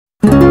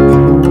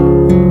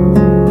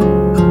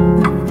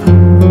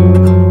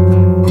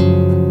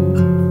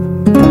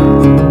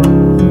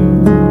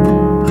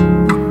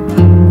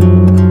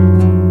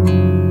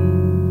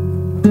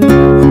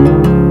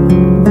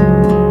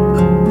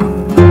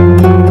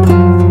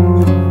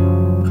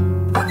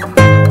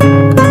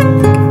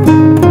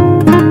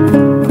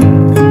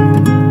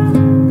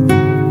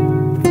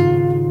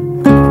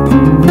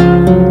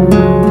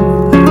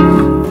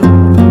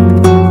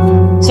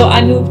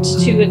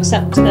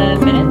adopt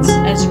the minutes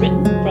as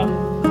written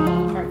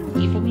from our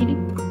April meeting.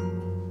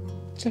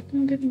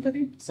 Seconded,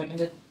 anybody?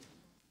 Seconded.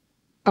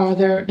 Are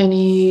there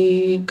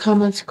any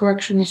comments,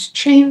 corrections,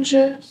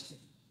 changes?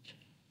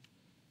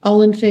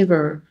 All in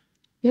favor?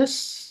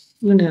 Yes,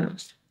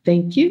 unanimous.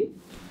 Thank you.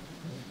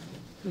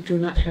 We do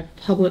not have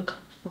public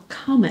for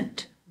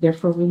comment.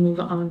 Therefore, we move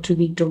on to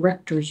the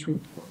director's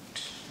report.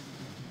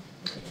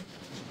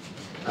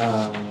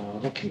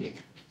 Okay.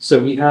 So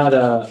we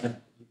had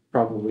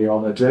probably all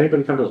know. Did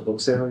anybody come to the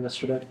book sale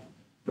yesterday?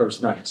 Or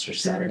not yesterday,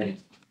 Saturday.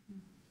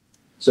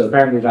 So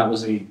apparently that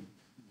was a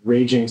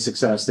raging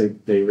success.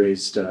 They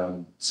raised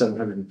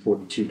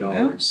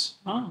 $742.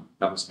 Oh.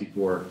 That was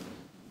before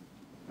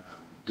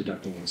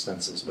deducting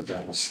expenses, but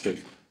that was they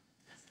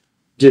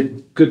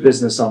did good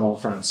business on all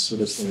fronts for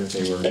this thing that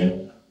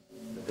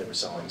they were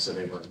selling. So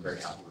they were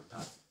very happy with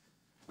that.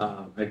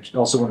 I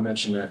also want to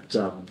mention that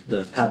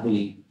the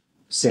Hadley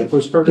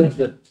Samplers program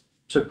that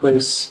took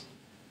place,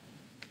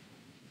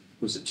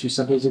 was it 2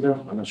 Sundays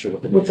ago? I'm not sure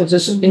what the With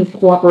this in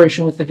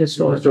cooperation with the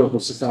Historical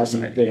Society.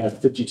 They had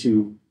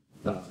 52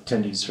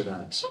 attendees for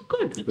that. Oh,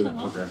 good. For that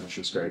program, which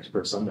was great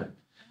for Sunday.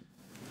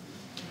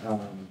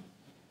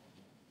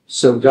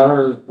 So we got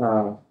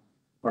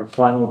our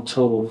final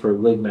total for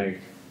LigMeg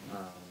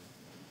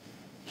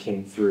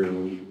came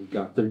through. We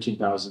got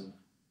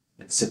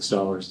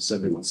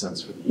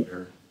 $13,006.71 for the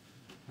year,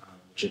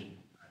 which,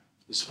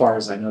 as far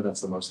as I know,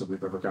 that's the most that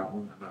we've ever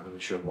gotten. I'm not really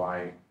sure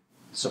why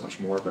so much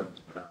more, but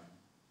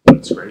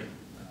it's great.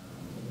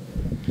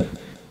 Is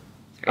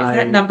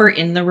that number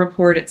in the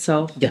report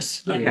itself?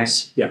 Yes. Okay.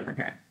 Yes. Yeah.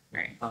 Okay.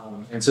 Right.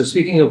 And so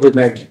speaking of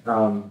LigMeg,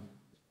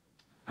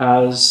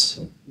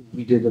 as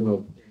we did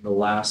in the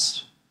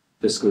last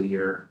fiscal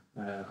year,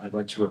 I'd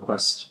like to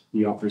request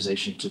the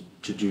authorization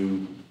to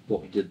do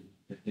what we did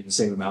in the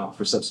same amount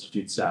for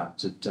substitute staff,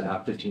 to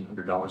have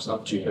 $1,500,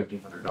 up to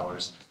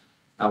 $1,500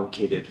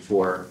 allocated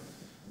for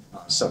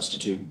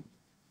substitute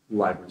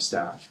library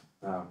staff.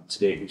 To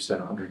date, we've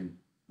spent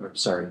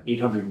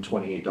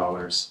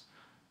 $828.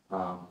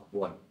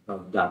 What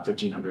of that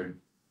 $1,500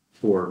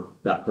 for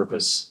that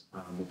purpose?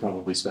 We'll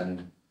probably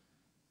spend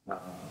a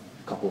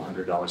couple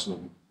 $100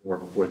 more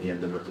before the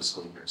end of the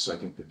fiscal year. So I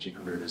think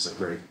 $1,500 is a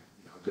very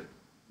good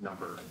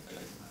number.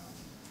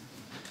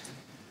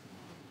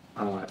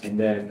 And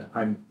then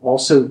I'm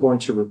also going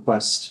to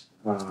request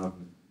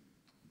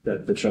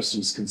that the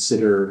trustees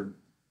consider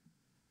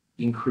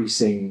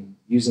increasing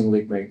using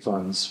LigMeg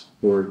funds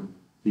for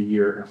the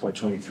year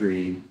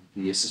FY23,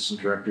 the assistant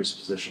director's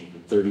position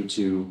from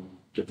 32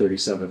 to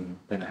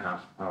 37.5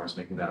 hours,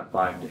 making that a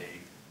 5-day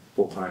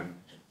full-time.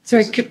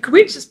 Sorry, could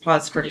we just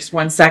pause for just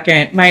 1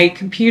 second? My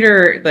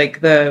computer,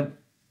 like the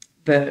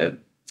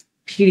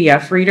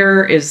PDF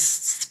reader is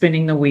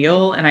spinning the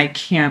wheel and I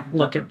can't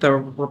look at the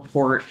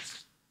report.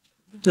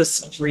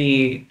 Just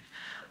read.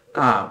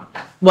 Well,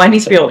 I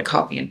need to be able to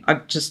copy and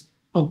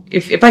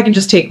if I can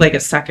just take like a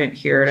second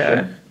here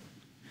to.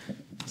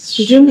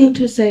 Did you mean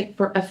to say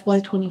for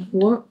FY24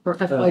 or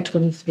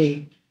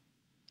FY23?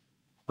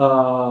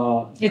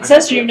 It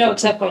says your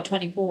notes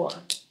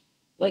FY24,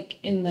 like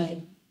in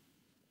the.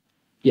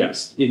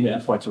 Yes, in the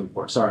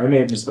FY24. Sorry, I may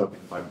have misspoken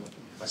if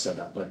I said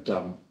that, but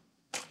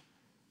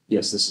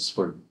yes, this is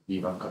for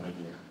the upcoming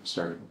year,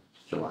 starting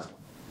July.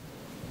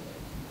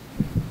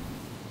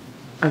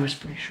 I was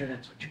pretty sure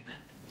that's what you meant.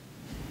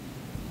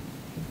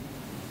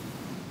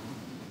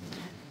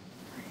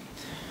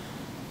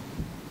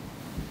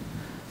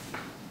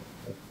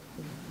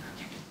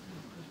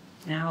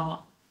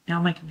 Now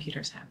my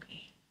computer's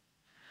happy.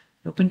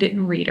 Opened it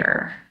in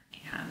Reader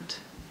and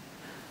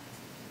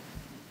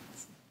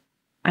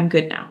I'm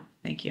good now.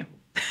 Thank you.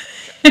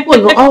 Well,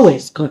 you're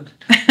always good.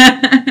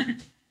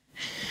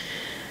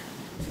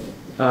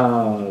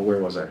 Where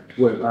was I?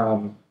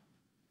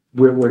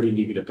 Where do you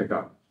need me to pick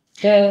up?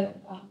 The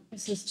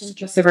assistant.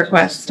 Just the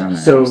request on the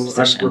So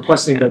position. I'm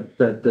requesting that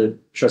the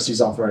trustees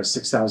authorize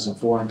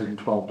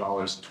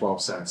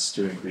 $6,412.12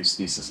 to increase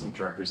the assistant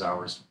director's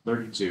hours from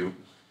 32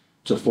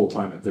 to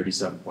full-time at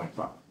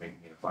 37.5, making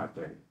it a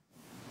 5-day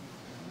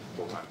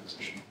full-time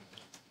position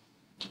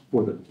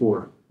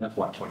for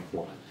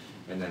FY24.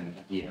 And then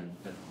at the end,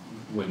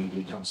 when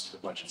it comes to the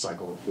budget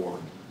cycle for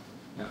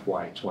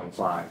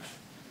FY25,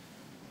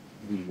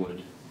 we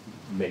would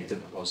make the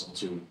proposal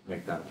to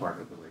make that a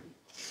part of the rate.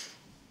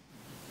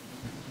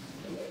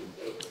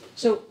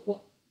 So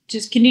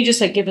can you just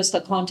like give us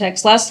the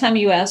context? Last time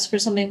you asked for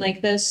something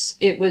like this,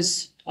 it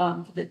was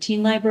for the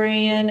teen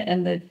librarian,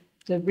 and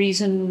the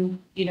reason,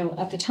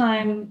 at the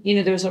time,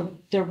 there was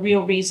the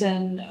real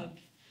reason of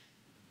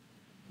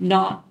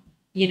not,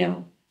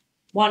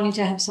 wanting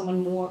to have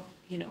someone more,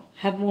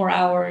 have more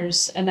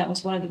hours. And that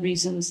was one of the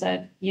reasons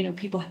that,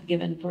 people have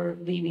given for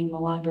leaving the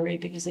library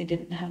because they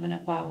didn't have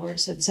enough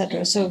hours, et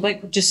cetera. So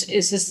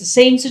is this the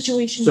same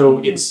situation? So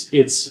it's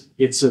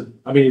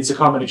a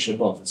combination of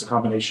both. It's a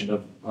combination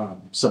of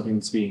something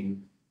that's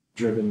being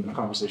driven, a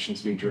conversation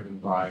that's being driven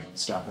by a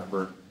staff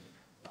member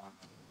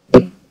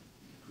who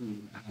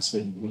has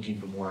been looking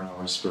for more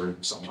hours for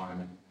some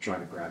time and trying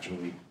to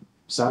gradually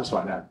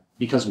satisfy that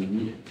because we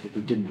need it. If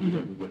we didn't need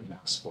it, we wouldn't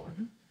ask for it.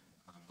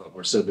 But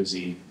we're so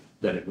busy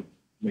that it would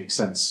make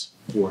sense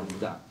for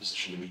that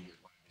position to be here.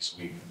 So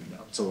we,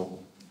 so,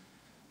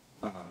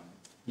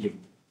 you,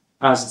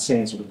 as it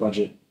stands with the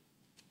budget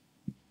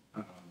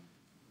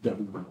that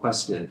we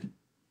requested,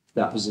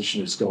 that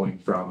position is going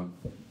from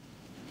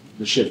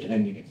the shift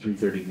ending at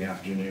 3:30 in the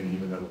afternoon,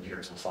 even though we're here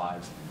until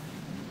 5.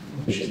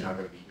 She's not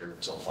going to be here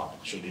until 5.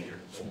 She'll be here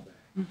the full day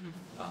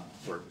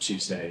for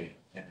Tuesday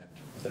and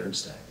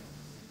Thursday.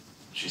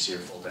 She's here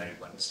full day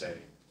Wednesday,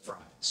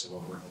 Friday. So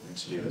what we're hoping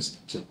to do is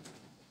to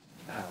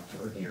have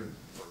her here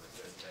for the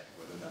 5th day,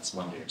 whether that's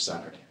Monday or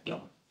Saturday.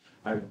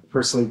 I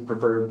personally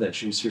prefer that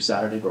she was here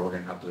Saturday, but we're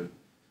going to have to,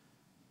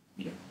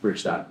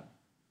 bridge that,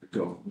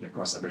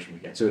 cross that bridge when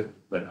we get to it.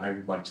 But I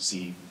would like to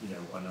see,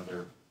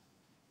 another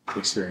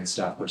experienced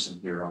staff person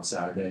here on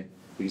Saturday,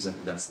 because I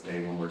think that's the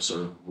day when we're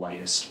sort of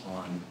lightest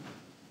on,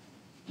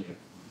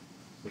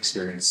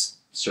 experienced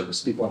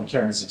service people. And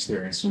Karen's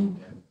experienced and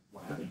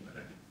what have you.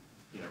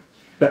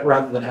 But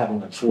rather than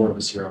having like 4 of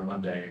us here on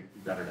Monday, it'd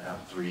be better to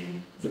have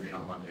 3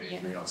 on Monday,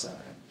 3 on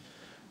Saturday.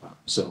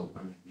 So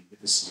I mean,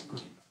 this is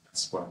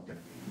that's what I'm going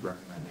to be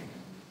recommending,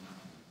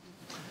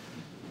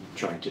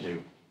 trying to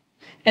do.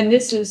 And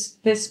this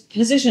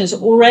position is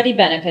already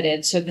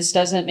benefited, so this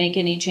doesn't make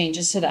any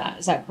changes to that.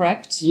 Is that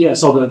correct?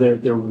 Yes, although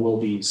there will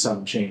be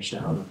some change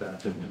to how the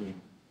benefit. I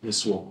mean,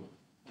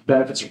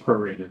 benefits are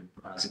prorated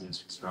as it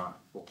is. It's not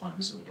full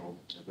time, so there will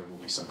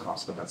be some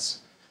cost, but that's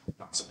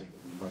not something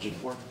that we budget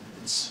for.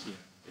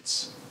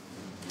 It's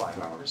 5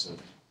 hours of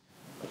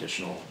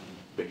additional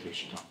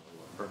vacation time,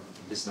 or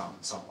it's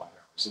not 5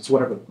 hours. It's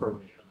whatever the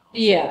prorated amount.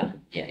 Yeah.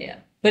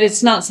 But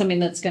it's not something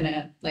that's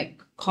gonna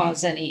like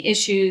cause any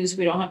issues.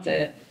 We don't have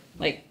to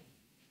like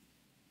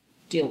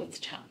deal with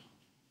the town,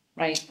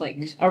 right?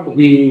 Like, are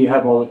we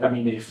have all? I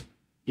mean, if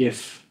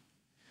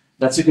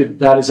that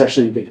is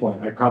actually a big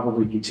point. I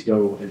probably need to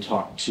go and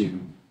talk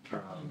to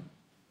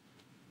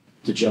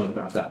Joan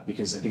about that,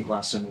 because I think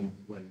last time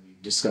when we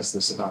discussed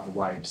this about the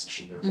Y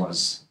position, there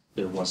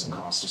was a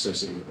cost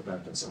associated with the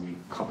benefits, and we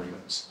cover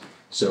those.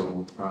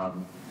 So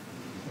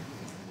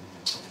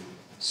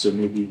so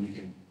maybe we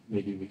can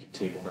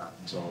table that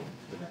until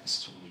the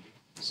next meeting.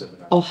 So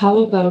that how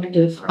about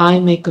if I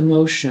make a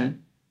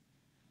motion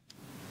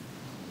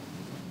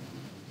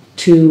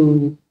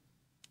to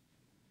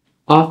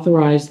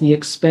authorize the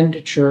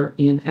expenditure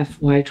in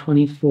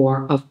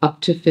FY24 of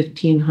up to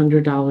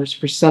 $1,500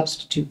 for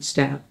substitute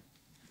staff,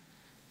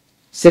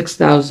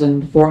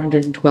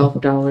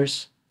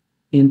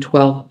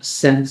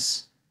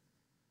 $6,412.12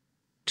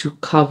 to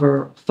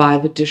cover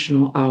 5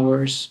 additional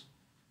hours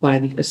by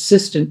the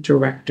assistant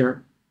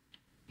director,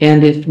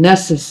 and if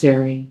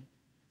necessary,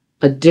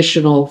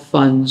 additional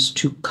funds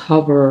to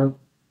cover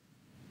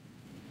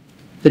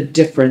the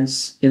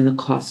difference in the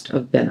cost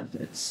of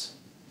benefits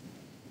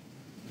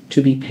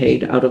to be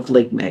paid out of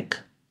LIGMEG.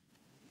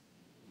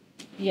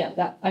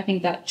 Yeah, I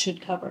think that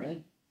should cover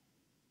it.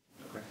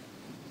 Okay.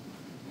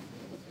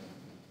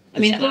 I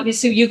mean,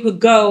 obviously you could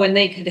go and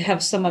they could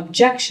have some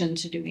objection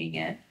to doing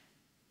it.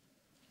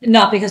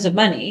 Not because of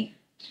money,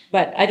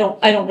 but I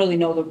don't really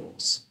know the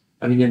rules.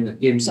 I mean,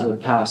 in the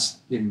past,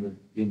 in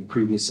the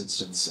previous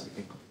instance, I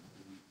think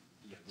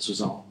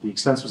the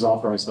expense was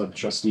authorized by the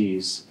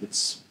trustees.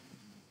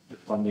 The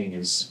funding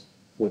is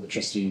for the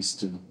trustees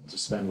to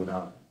spend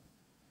without,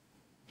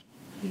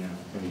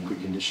 any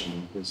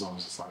precondition, as long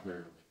as it's not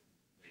very.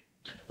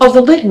 Oh,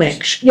 the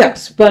LIGMEG,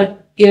 yes,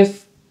 but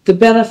if the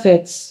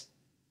benefits,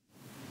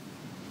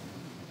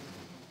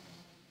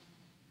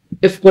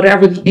 if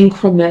whatever the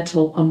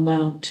incremental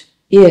amount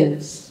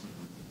is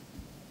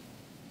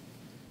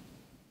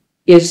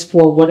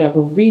for whatever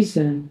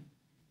reason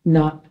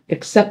not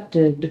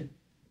accepted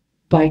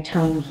by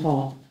town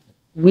hall,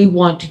 we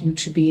want you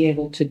to be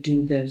able to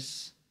do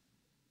this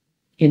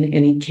in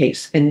any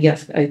case. And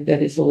yes,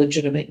 that is a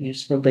legitimate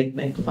use for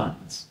LIGMEG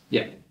funds.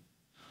 Yeah.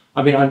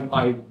 I mean,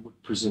 I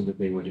would presume that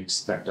they would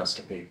expect us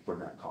to pay for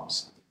that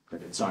cost.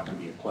 But it's not going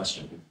to be a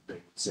question. They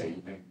would say,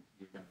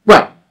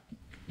 right.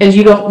 And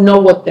you don't know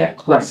what that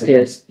cost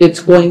is. It's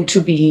going to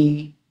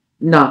be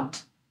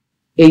not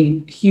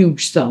a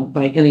huge sum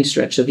by any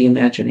stretch of the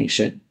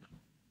imagination.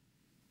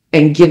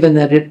 And given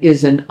that it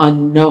is an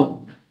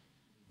unknown,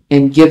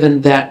 and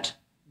given that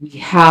we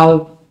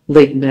have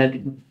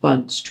LIGMED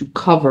funds to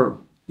cover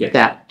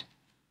that,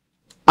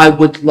 I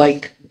would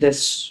like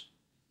this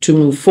to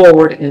move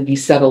forward and be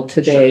settled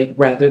today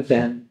rather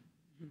than.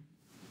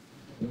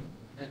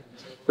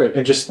 Great,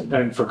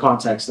 and for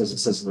context, as it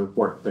says in the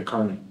report, the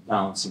current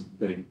balance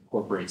that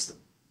incorporates the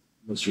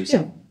most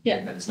recent.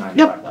 Yeah. That is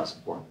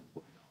 $95,440.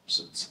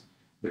 So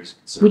there's.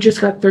 We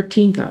just got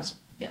 13,000.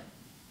 Yeah.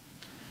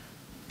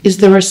 Is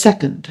there a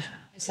second?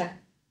 Exactly.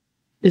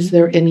 Is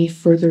there any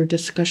further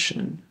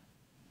discussion?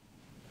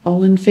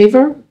 All in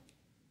favor?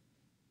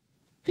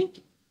 Thank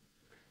you.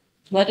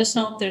 Let us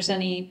know if there's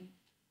any.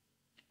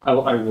 I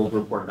will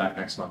report back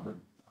next month.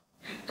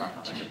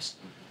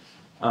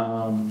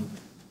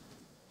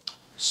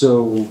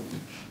 So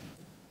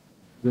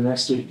The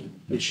next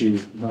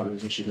issue, not an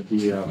issue, but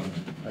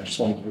I just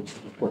wanted to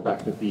report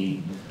back that the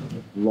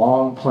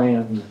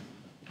long-planned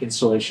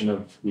installation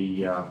of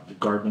the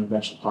gardening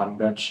bench, the potting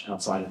bench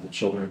outside of the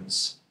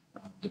children's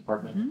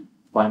department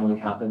finally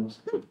happened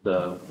with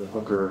the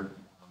hooker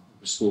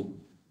school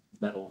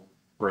metal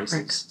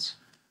braces.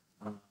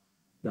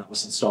 That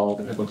was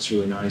installed and it looks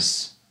really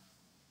nice.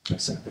 I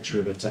sent a picture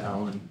of it to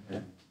Alan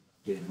and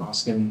David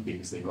Moskin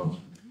because they both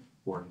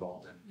were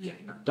involved in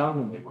getting that done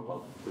and they were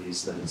both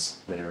pleased that it's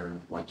there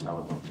like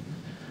Alabama.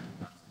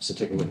 So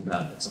take a look at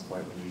that at some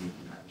point when you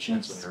have a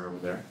chance when you're over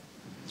there.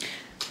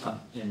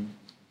 And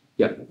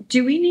yeah.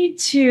 Do we need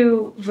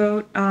to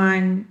vote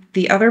on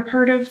the other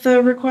part of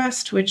the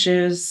request, which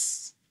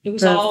is It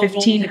was the all rolled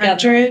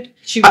 1,500?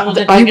 She rolled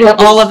it I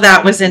together. All of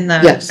that was in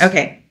the, Yes.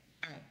 okay.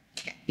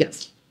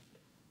 Yes.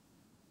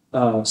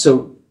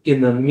 So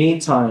in the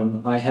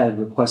meantime, I had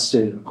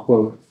requested a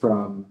quote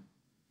from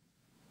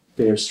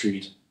Fair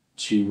Street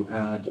to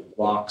add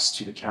locks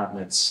to the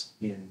cabinets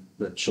in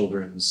the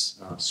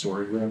children's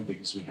story room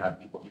because we had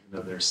people, even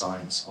though there are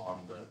signs on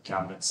the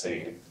cabinet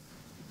saying,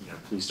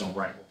 please don't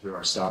rifle through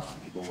our stuff.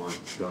 People were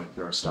going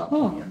through our stuff.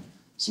 Oh. And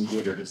some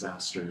glitter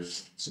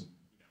disasters,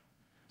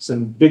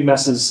 some big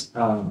messes.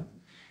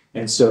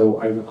 And so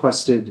I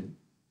requested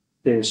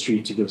Fair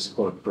Street to give us a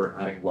quote for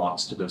adding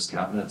locks to those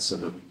cabinets so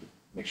that we could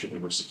make sure they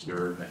were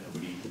secure and that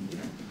nobody,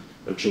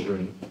 no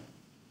children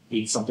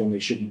ate something they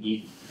shouldn't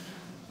eat.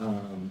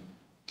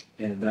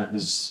 And that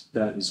is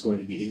going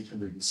to be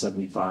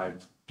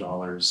 $875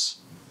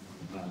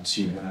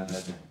 to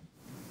add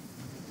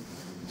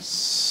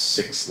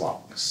 6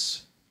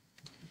 locks.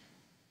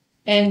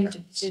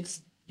 And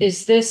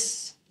is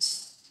this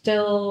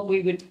still,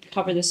 we would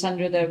cover this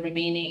under the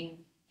remaining,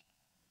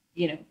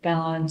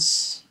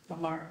 balance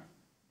from our,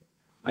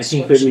 I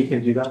think that we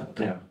can do that.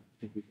 Okay. Yeah, I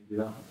think we can do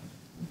that.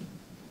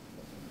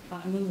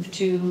 I move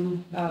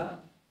to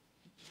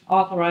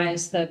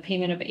authorize the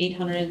payment of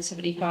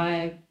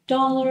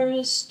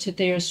 $875 to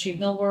Thayer Street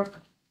Millwork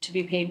to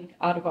be paid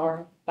out of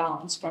our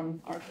balance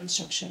from our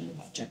construction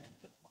project.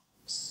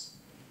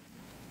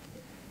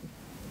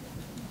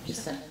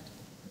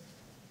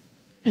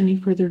 Any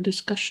further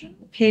discussion?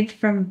 Paid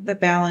from the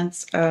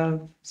balance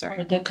of, Or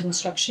sorry. the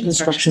construction.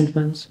 Construction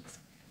funds.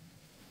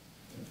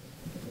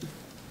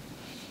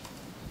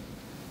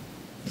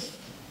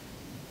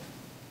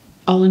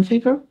 All in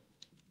favor?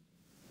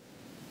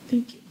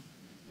 Thank you.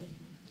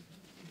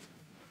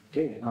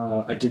 Okay,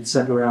 I did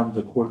send around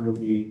the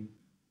quarterly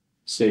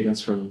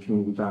statements from the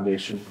Community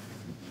Foundation.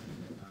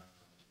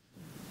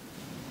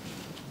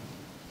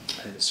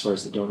 And as far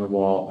as the donor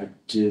wall, I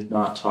did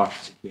not talk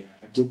to Dan.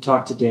 I did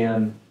talk to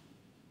Dan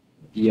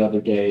the other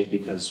day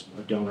because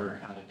a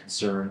donor had a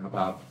concern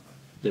about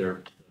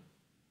their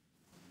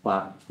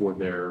plaque for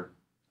their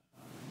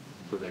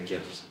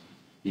gift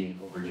being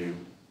overdue.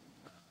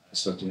 I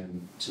spoke to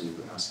him to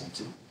ask him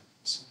to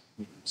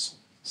see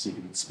if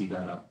he could speed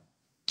that up.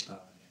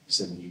 He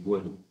said that he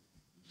would.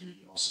 He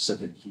also said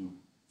that he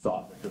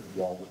thought that the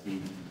wall would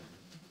be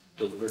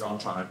delivered on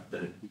time,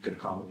 that we could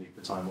accommodate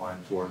the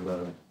timeline for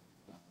the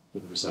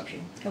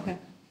reception. Okay,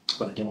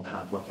 But I don't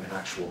have like an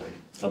actual date.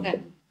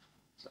 okay.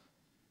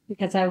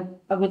 Because I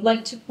would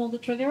like to pull the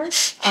trigger.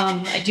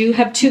 I do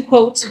have 2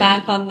 quotes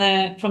back from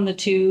the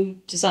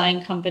 2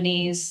 design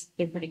companies.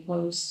 They're pretty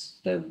close.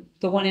 The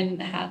one in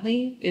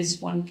Hadley is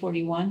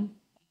 $141.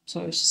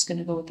 So I was just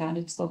gonna go with that.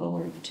 It's the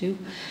lower of the 2.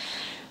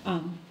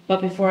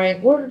 But before I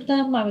ordered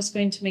them, I was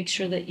going to make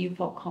sure that you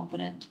felt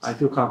confident. I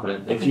feel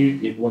confident. Okay.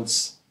 If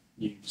once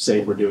you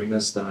say we're doing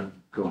this, then I'm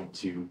going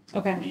to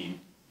Okay. be,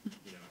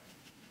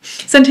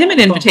 Send him an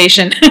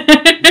invitation.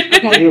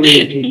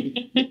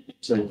 really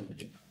to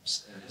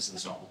his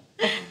install.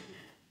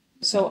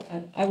 So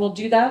I will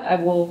do that. I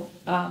will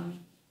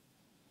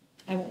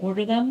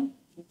order them.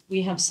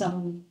 We have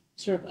some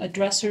sort of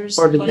addressers.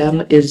 Order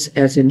them is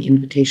as an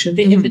invitation.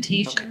 The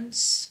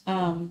invitations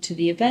to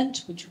the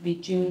event, which will be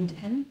June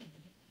 10th.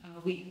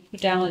 We put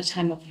down a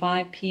time of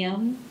 5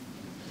 p.m.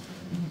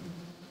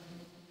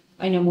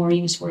 I know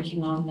Maureen is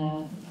working on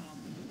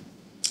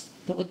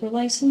the liquor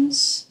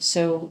license,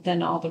 so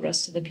then all the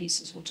rest of the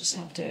pieces will just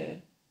have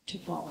to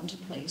fall into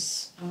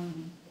place.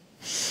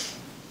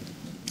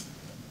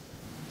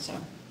 So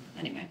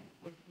anyway,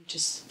 we're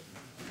just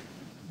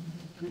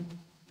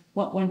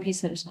one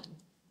piece at a time.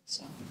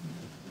 So.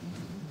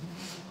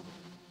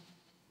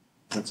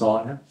 That's all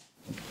I have.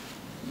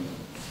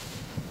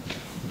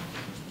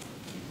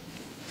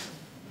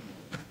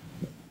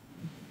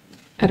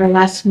 At our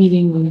last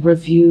meeting, we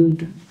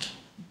reviewed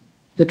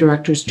the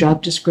director's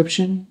job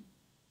description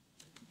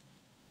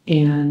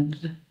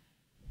and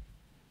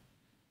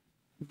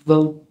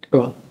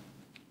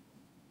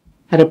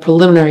had a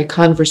preliminary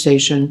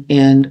conversation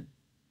and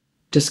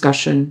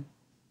discussion.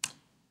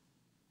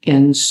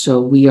 And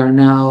so we are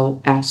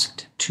now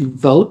asked to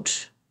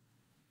vote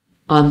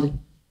to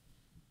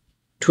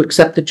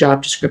accept the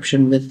job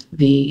description with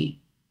the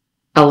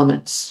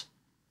elements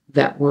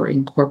that were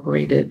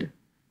incorporated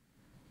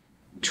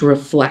to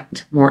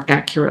reflect more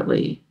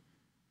accurately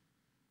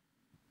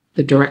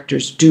the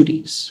director's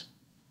duties.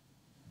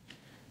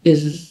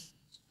 Is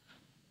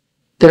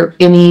there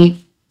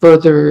any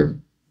further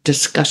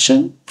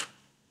discussion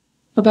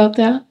about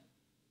that?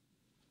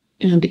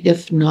 And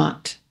if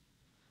not,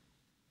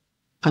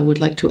 I would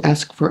like to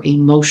ask for a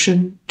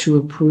motion to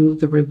approve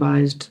the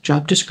revised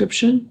job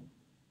description.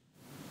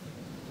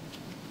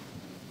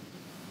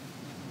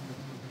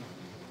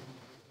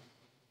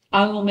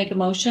 I will make a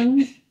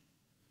motion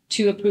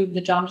to approve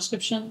the job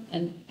description,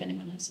 and if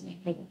anyone has any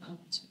further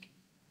comments. we can-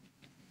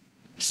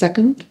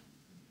 Second,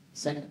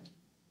 Second.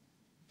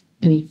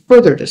 any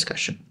further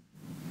discussion?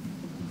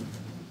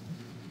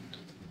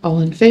 All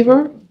in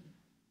favor?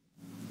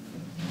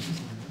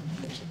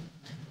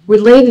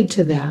 Related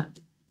to that,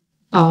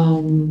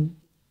 I've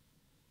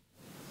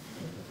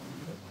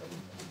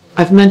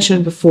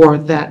mentioned before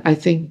that I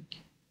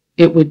think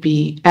it would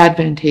be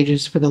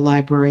advantageous for the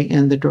library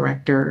and the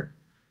director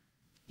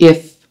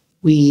if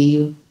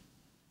we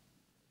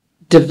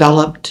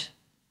developed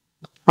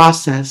a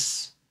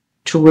process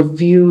to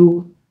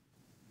review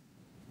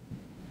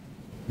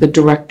the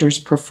director's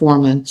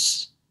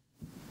performance.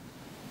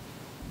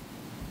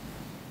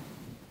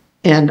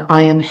 And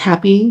I am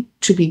happy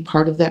to be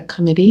part of that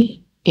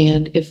committee.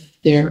 And if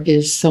there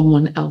is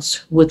someone else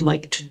who would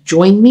like to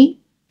join me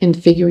in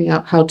figuring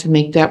out how to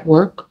make that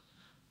work,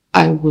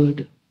 I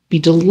would be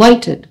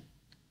delighted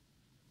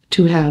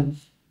to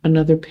have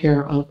another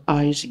pair of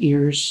eyes,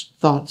 ears,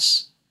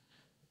 thoughts.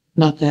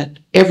 Not that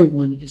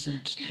everyone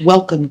isn't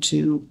welcome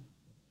to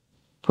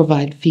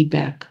provide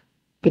feedback,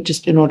 but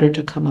just in order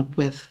to come up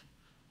with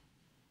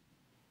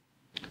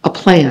a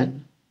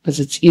plan, because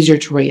it's easier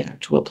to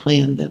react to a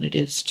plan than it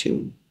is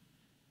to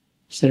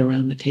sit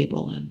around the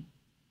table and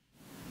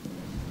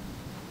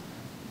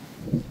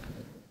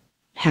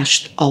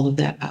hash all of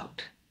that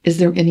out. Is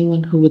there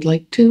anyone who would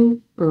like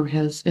to or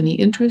has any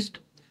interest?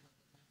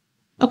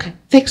 Okay,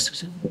 thanks,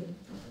 Susan.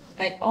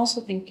 I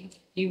also think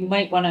you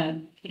might want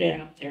to put it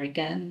out there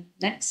again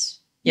next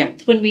Yeah.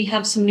 month when we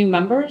have some new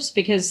members,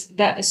 because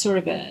that is sort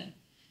of a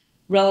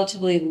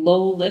relatively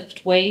low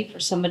lift way for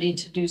somebody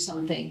to do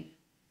something,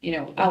 you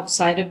know,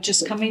 outside of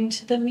just coming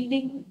to the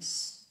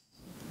meetings.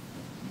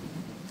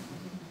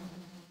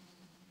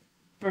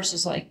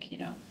 Versus like, you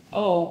know,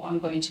 oh, I'm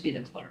going to be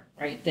the clerk,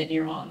 right? Then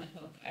you're on the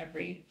hook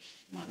every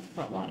month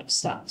for a lot of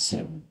stuff,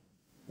 so.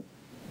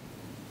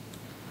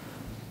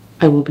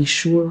 I will be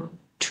sure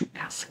to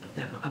ask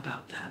them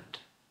about that.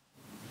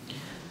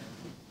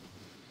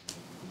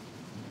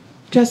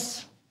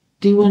 Jess,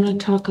 do you want to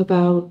talk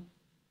about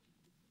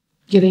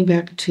getting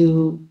back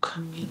to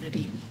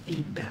community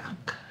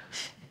feedback?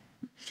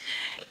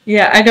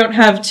 Yeah, I don't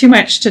have too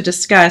much to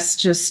discuss,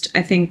 just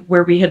I think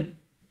where we had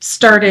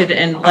started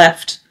and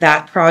left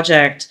that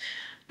project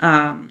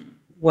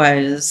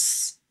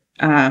was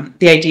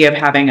the idea of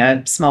having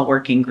a small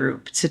working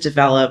group to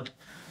develop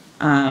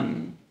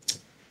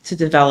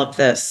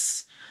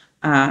this.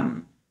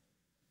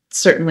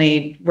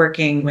 Certainly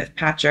working with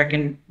Patrick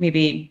and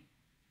maybe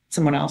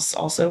someone else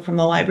also from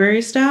the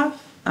library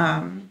staff.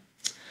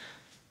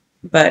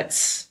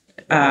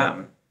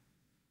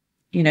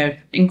 You know,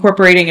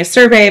 incorporating a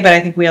survey, but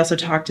I think we also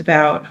talked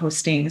about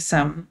hosting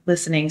some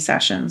listening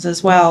sessions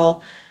as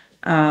well.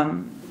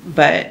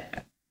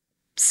 But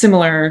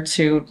similar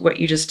to what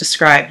you just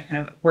described,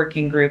 kind of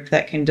working group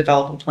that can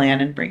develop a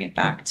plan and bring it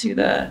back to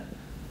the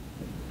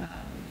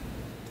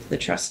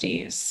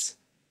trustees.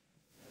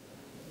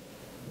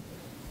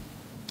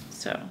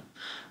 So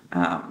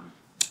I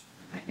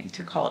think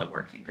to call it a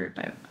working group,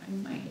 I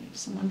might need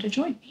someone to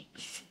join me.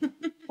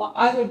 Well,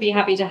 I would be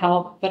happy to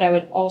help, but I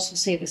would also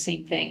say the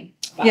same thing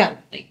about Yeah.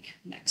 like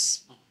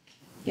next month.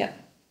 Yeah,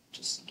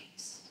 just in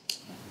case.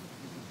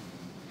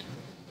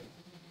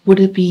 Would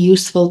it be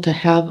useful to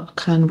have a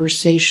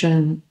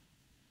conversation,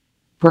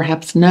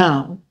 perhaps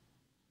now,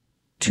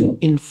 to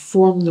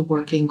inform the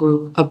working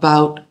group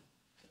about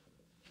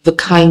the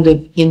kind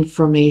of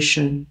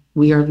information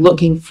we are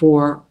looking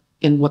for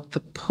and what the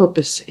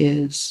purpose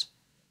is?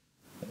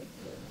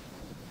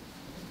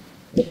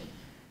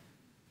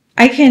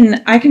 I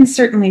can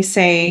certainly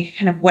say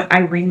kind of what I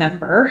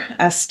remember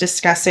us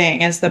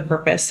discussing as the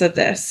purpose of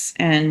this,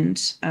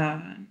 and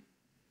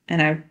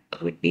I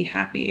would be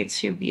happy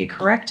to be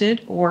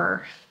corrected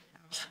or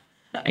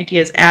have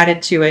ideas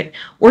added to it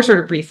or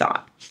sort of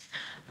rethought.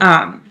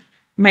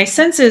 My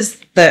sense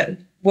is that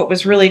what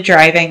was really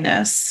driving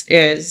this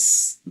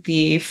is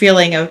the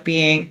feeling of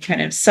being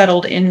kind of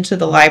settled into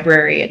the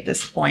library at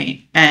this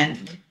point,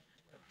 and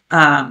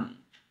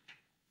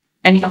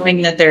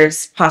knowing that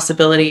there's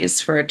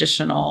possibilities for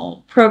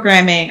additional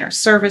programming or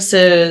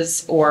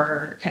services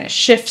or kind of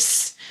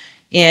shifts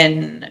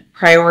in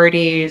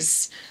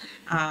priorities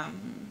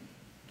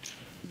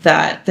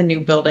that the new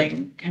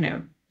building kind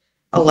of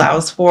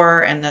allows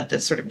for, and that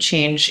this sort of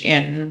change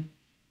in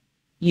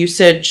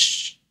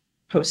usage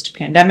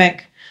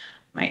post-pandemic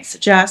might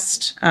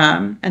suggest,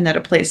 and that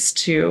a place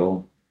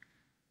to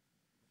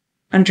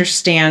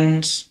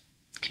understand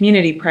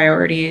community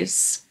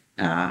priorities.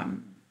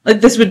 Like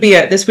this would be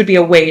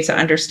a way to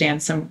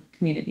understand some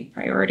community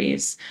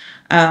priorities,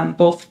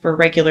 both for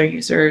regular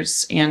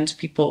users and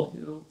people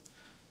who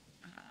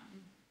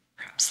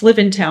perhaps live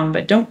in town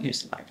but don't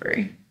use the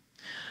library.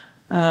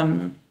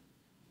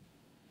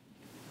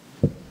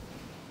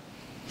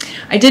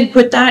 I did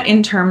put that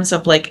in terms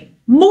of like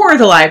more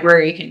the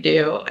library can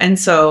do. And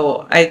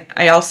so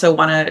I also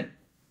want to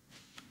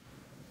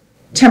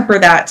temper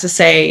that to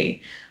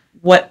say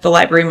what the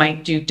library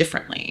might do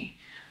differently.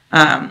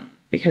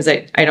 Because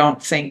I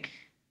don't think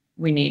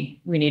we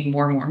need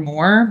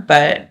more,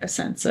 but a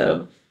sense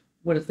of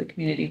what is the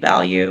community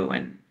value,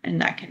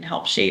 and that can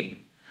help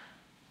shape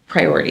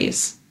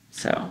priorities.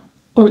 So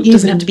Or it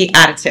doesn't have even, to be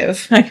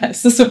additive, I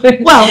guess. This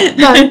way. well,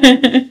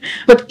 no,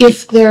 but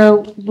if there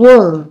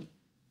were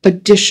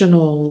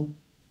additional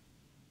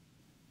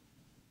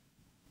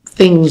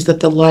things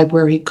that the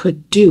library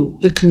could do,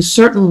 it can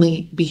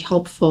certainly be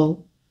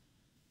helpful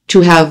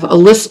to have a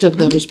list of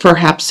those,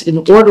 perhaps in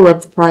order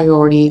of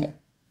priority,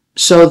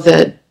 so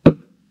that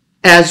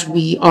as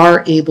we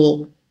are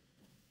able,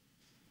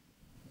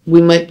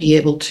 we might be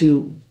able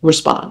to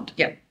respond.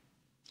 Yeah.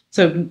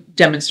 So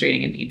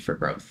demonstrating a need for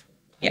growth.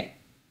 Yeah.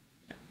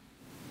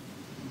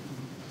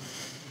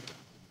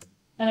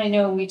 And I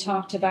know we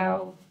talked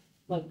about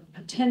like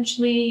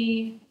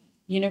potentially,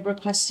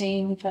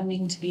 requesting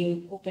funding to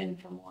be open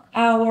for more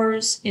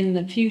hours in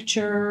the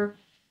future.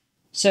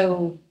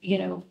 So,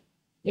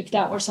 if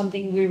that were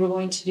something we were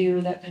going to do,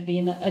 that could be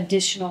an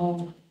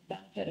additional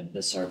benefit of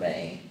the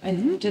survey. I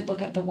did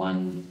look at the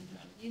one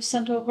you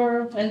sent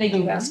over, and they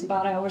do ask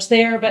about hours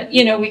there, but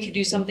we could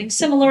do something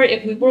similar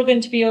if we were going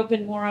to be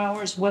open more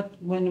hours. When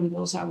would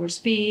those hours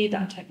be?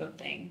 That type of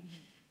thing.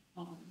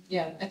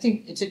 Yeah, I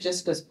think to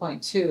Jessica's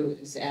point too,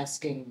 is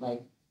asking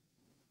like,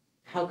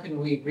 how can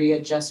we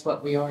readjust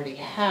what we already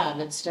have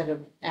instead of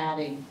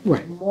adding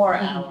Right. more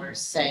hours,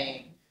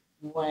 saying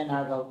when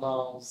are the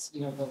lulls,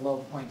 the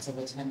low points of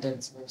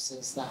attendance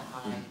versus the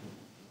high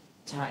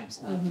times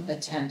of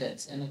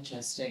attendance, and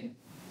adjusting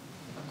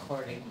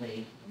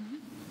accordingly.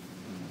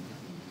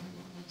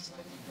 So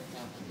I think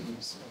that would be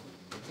useful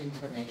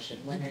information.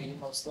 When are you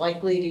most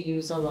likely to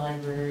use a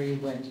library?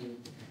 When do you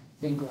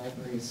think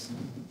libraries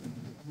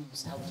are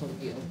most helpful to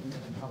be open to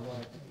the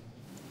public?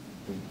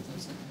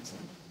 Those kinds of.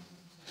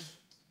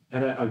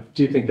 And I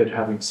do think that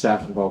having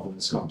staff involved in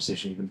this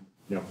conversation, even,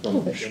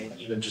 from,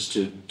 even just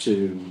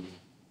to,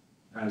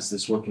 as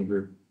this working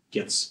group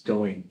gets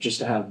going, just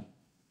to have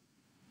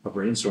a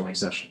brainstorming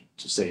session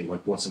to say,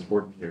 like, what's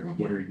important here?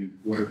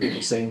 What are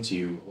people saying to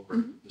you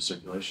over the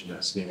circulation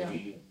desk?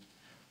 Maybe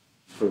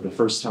for the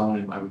first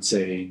time, I would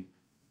say,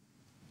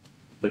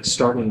 like,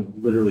 starting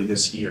literally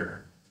this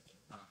year,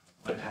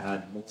 I've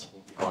had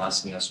multiple people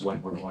asking us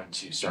when we're going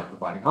to start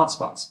providing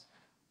hotspots,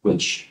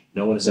 which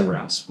no one has ever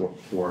asked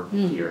for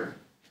here.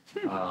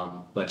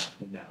 But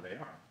now they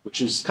are,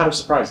 which is kind of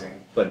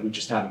surprising, but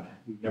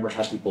we've never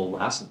had people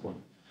asking for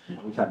them.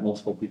 We've had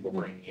multiple people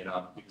bringing it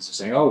up because they're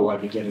saying, oh,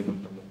 I've been getting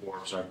them from the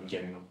Forbes, or I've been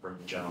getting them from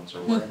the Jones,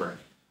 or whatever.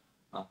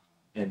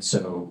 And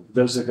so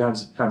those are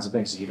the kinds of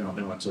things that you don't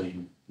know until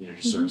you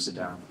just sort of sit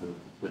down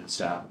with the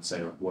staff and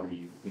say, like, what are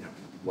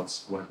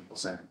people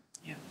saying?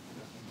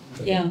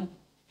 Yeah.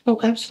 Oh,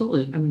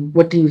 absolutely. I mean,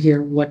 what do you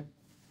hear? What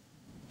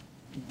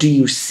do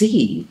you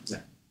see?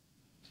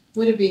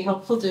 Would it be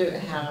helpful to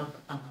have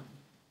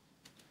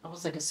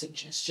almost like a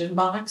suggestion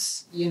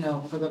box,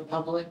 for the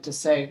public to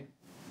say,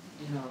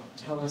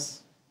 tell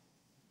us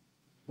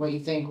what you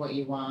think, what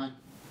you want,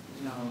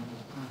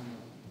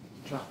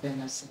 drop in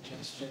a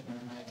suggestion or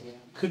an idea?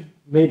 Could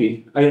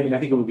maybe. I mean, I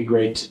think it would be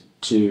great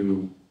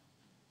to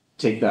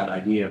take that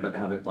idea but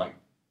have it like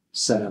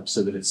set up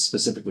so that it's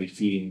specifically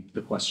feeding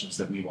the questions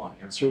that we want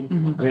answered. I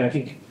mean, I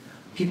think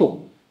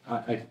people,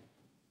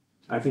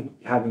 I think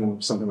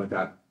having something like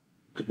that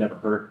could never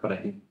hurt, but I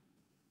think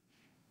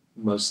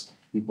most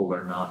people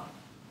are not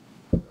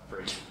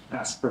afraid to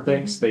ask for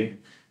things. They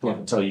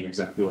will tell you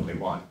exactly what they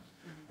want.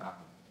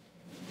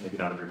 Maybe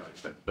not everybody,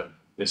 but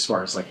as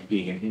far as like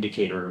being an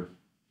indicator of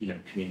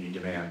community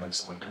demand, like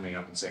someone coming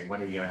up and saying,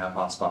 when are you going to have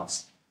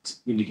hotspots,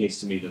 indicates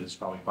to me that there's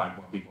probably 5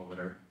 more people that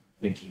are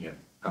thinking it.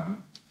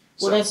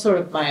 Well, that's sort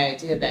of my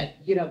idea that,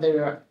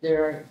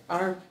 there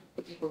are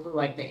people who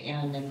like the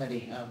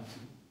anonymity of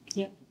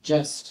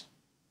just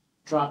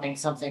dropping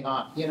something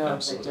off,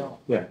 if they don't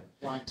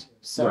want to.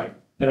 So. Right.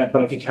 But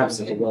I think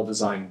having a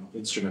well-designed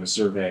instrument, a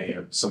survey,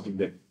 or something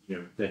that,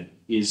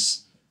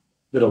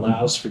 that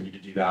allows for you to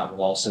do that,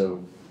 while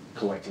also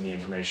collecting the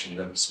information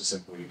that we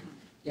specifically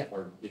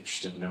are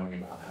interested in knowing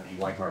about. How do you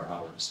like our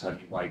hours? How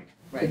do you like?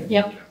 Right.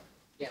 Yep.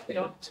 Yeah, we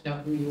don't have to know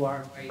who you are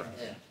and where you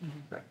live.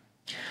 Right.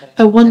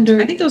 I wonder.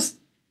 I think those.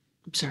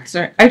 I'm sorry.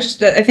 Sorry, I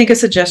think a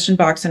suggestion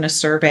box and a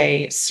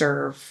survey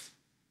serve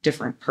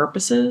different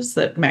purposes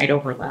that might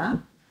overlap,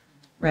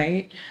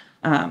 right?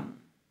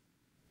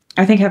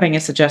 I think having a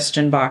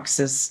suggestion box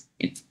it's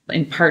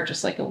in part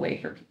just like a way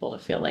for people to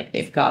feel like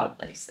they've got a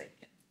place they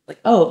can, like,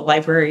 oh, the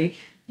library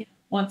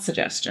wants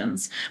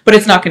suggestions, but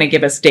it's not going to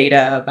give us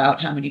data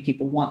about how many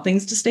people want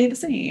things to stay the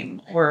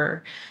same,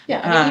 or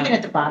even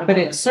at the bottom of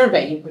the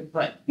survey, you could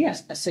put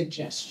a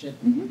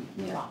suggestion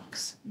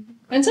box.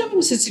 And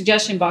sometimes the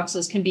suggestion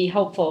boxes can be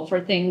helpful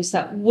for things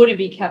that wouldn't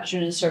be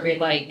captured in a survey,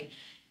 like,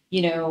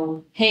 you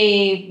know,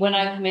 hey, when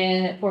I come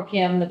in at 4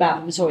 p.m., the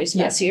bathroom's always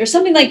messy, or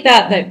something like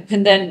that, that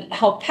can then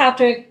help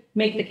Patrick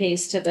make the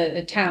case to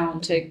the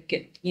town to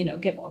get, you know,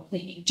 get more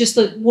cleaning, just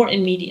the more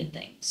immediate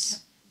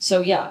things.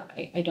 So yeah,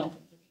 I don't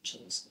think they're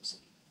mutually exclusive.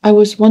 I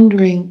was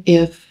wondering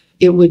if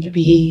it would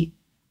be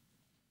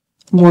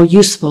more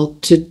useful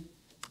to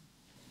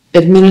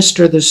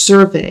administer the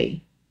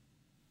survey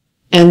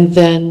and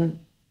then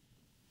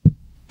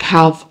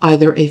have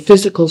either a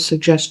physical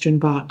suggestion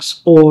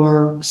box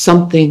or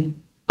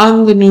something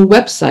on the new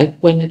website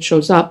when it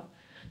shows up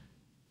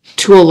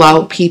to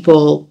allow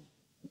people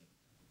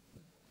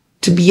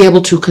to be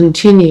able to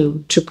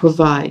continue to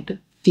provide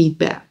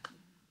feedback.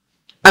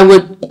 I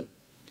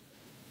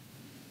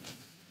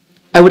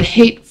would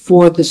hate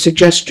for the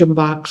suggestion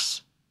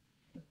box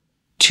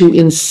to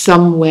in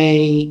some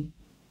way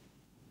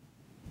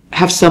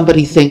have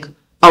somebody think,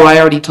 oh, I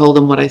already told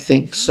them what I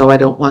think, so I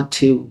don't want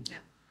to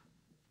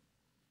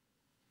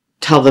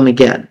tell them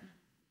again.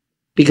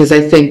 Because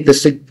I think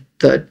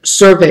the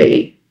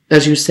survey,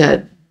 as you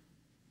said,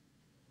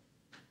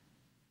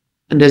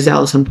 and as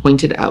Allison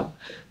pointed out,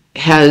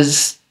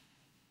 can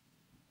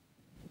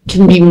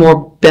be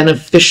more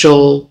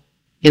beneficial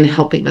in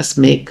helping us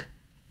make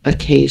a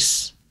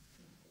case,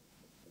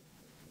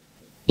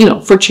 you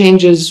know, for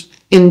changes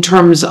in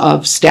terms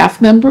of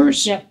staff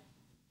members. Yep.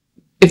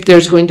 If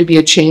there's going to be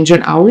a change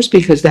in hours,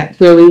 because that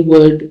clearly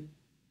would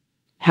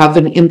have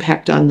an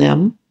impact on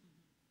them.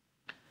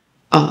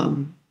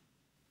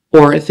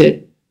 Or if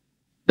it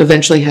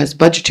eventually has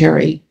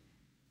budgetary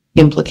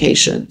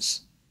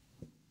implications.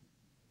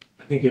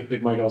 I think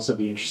it might also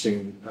be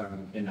interesting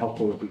and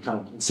helpful if we kind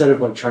of, instead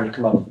of like trying to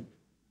come up with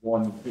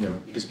one, you know,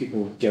 because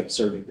people get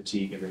survey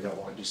fatigue and they don't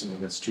want to do something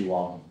that's too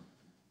long.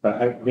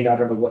 But I mean, I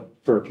don't know what,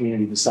 for a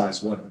community this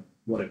size, what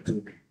a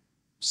good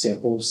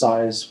sample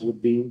size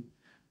would be,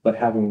 but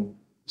having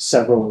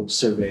several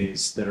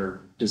surveys that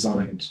are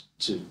designed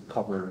to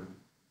cover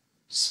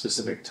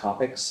specific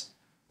topics,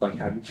 like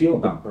how do you feel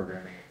about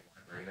programming?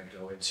 And then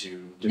go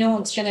into No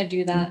one's gonna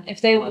do that.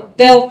 If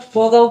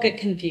they'll get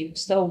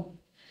confused.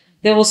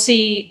 They will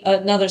see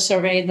another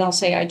survey and they'll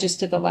say, I just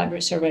did the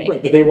library survey.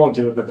 Right, but they won't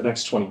do it, but the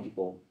next 20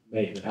 people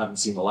may that haven't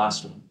seen the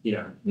last one, you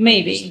know.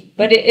 Maybe,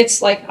 but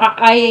it's like,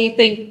 I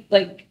think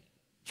like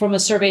from a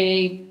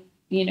survey,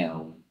 you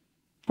know,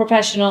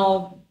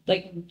 professional,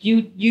 like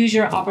you use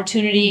your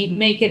opportunity,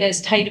 make it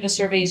as tight of a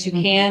survey as you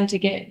can to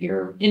get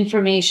your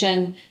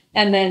information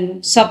and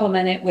then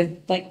supplement it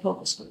with like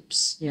focus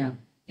groups. Yeah.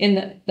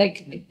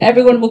 Like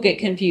everyone will get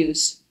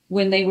confused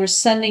when they were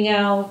sending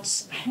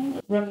out, I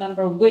don't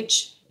remember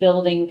which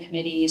building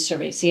committee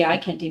survey. See, I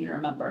can't even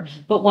remember,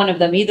 but one of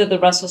them, either the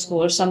Russell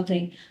School or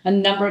something, a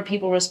number of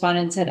people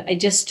responded and said, I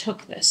just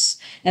took this.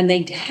 And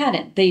they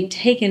hadn't. They'd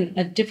taken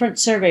a different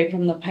survey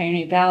from the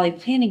Pioneer Valley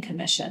Planning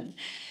Commission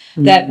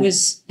that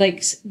was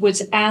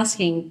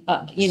asking,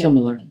 you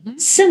know,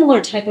 similar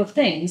type of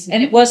things.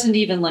 And it wasn't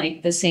even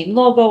like the same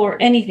logo or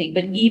anything,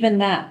 but even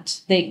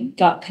that, they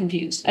got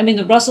confused. I mean,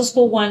 the Russell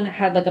School one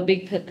had like a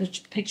big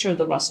picture of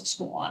the Russell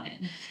School on it.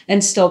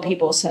 And still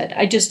people said,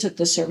 I just took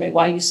the survey.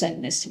 Why are you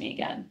sending this to me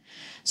again?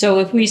 So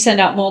if we send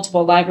out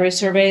multiple library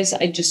surveys,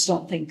 I just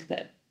don't think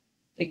that,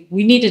 like,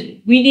 we need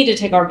to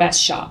take our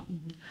best shot.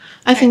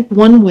 I think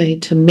one way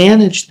to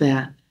manage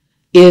that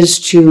is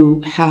to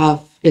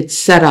have it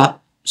set up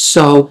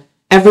so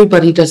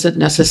everybody doesn't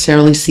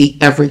necessarily see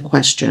every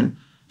question.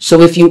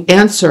 So if you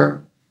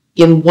answer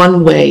in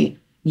one way,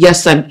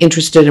 yes, I'm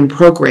interested in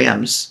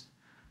programs.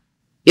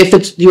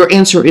 If your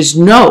answer is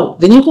no,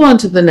 then you go on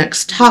to the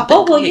next topic.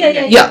 Oh, well,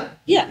 yeah.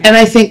 And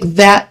I think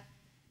that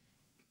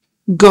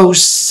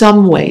goes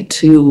some way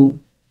to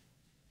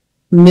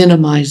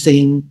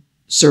minimizing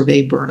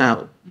survey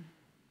burnout.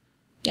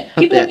 Yeah,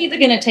 people are either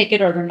going to take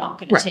it or they're not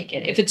going to take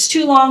it. If it's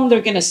too long, they're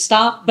going to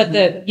stop. But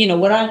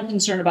what I'm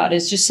concerned about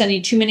is just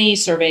sending too many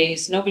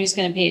surveys. Nobody's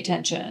going to pay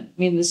attention. I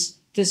mean, this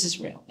is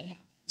real.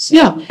 So,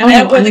 Yeah. and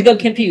I'm going to go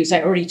confused.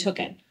 I already took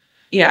it.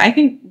 Yeah, I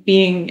think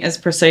being as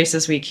precise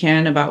as we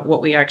can about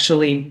what we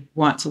actually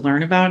want to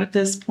learn about at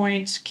this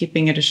point,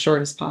 keeping it as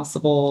short as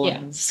possible,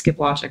 and skip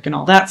logic and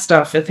all that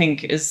stuff, I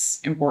think is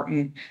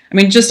important. I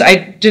mean,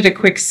 I did a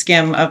quick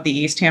skim of the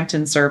East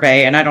Hampton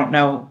survey, and I don't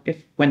know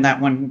if when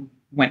that one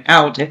went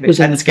out, if it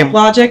had skip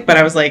logic, but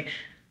I was like,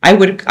 I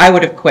would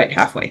have quit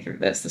halfway through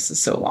this. This is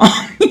so long.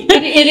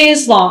 It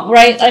is long,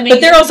 right? I mean, but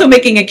they're also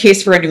making a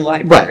case for a new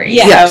library. Right.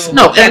 Yes. So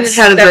No, and it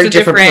had a very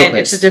different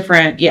purpose. It's a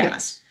different,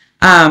 yes.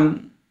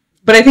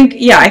 But I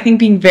think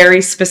being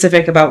very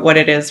specific about what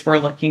it is we're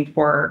looking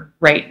for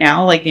right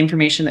now, like the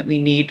information that we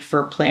need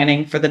for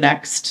planning for the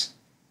next,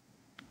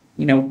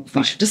 we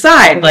should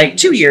decide like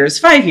 2 years,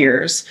 5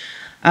 years.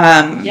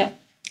 And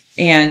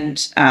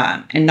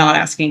not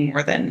asking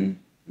more than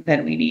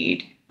we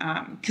need.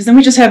 Because then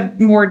we just have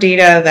more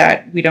data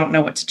that we don't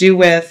know what to do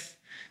with.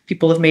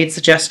 People have made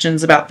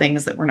suggestions about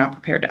things that we're not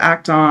prepared to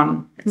act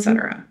on,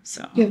 etc.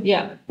 So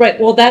yeah, right.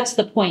 Well, that's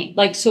the point.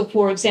 Like, so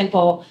for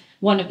example,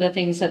 one of the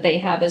things that they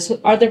have is,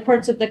 are there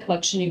parts of the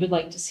collection you would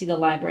like to see the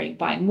library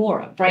buy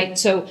more of, right?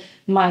 So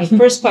my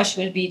first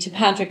question would be to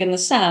Patrick and the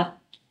staff,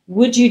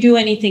 would you do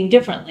anything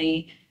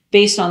differently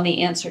based on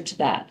the answer to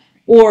that?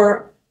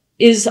 Or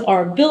is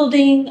our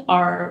building,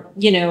 our,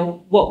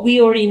 what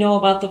we already know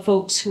about the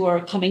folks who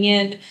are coming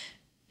in,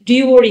 do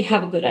you already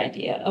have a good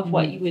idea of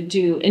what you would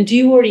do? And do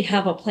you already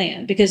have a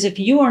plan? Because if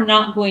you are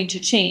not going to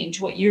change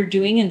what you're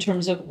doing in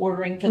terms of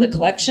ordering for the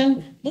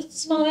collection,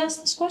 let's not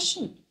ask this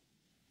question.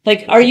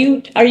 Like, are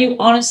you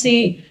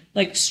honestly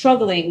like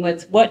struggling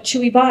with what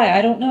should we buy?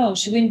 I don't know.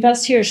 Should we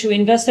invest here? Should we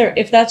invest there?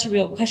 If that's a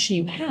real question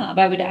you have,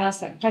 I would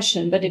ask that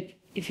question. But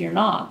if you're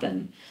not,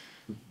 then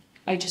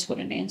I just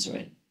wouldn't answer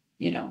it,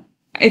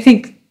 I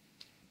think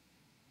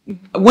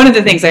one of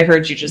the things I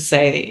heard you just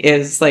say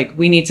is like,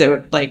 we need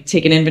to like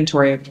take an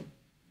inventory of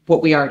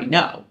what we already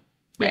know,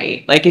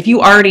 right? Like if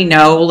you already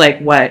know like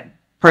what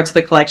parts of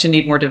the collection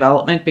need more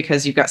development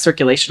because you've got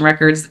circulation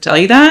records that tell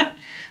you that,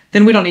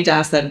 then we don't need to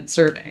ask that in the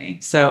survey.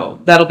 So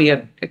that'll be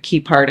a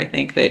key part, I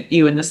think, that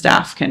you and the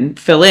staff can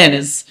fill in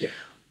is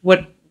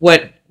what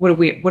do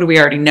we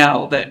already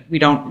know that we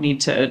don't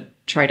need to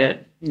try to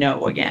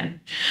know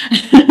again.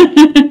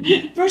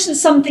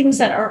 Versus some things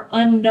that are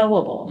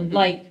unknowable,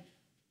 like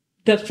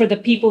for the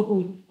people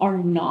who are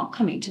not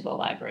coming to the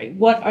library,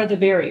 what are the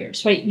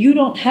barriers, right? You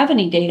don't have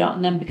any data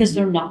on them because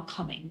they're not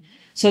coming.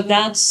 So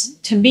that's,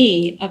 to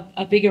me,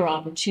 a bigger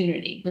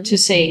opportunity to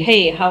say,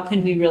 hey, how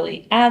can we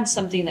really add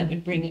something that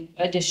would bring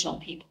additional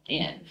people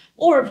in?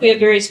 Or if we have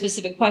very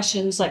specific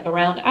questions like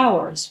around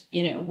hours,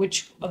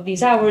 which of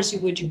these hours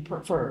would you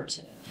prefer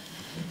to,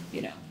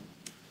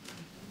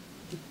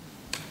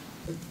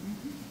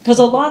 Because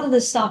a lot of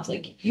this stuff,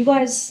 like you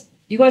guys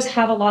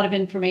have a lot of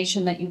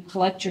information that you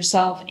collect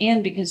yourself,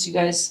 and because you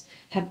guys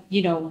have,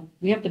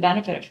 we have the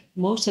benefit of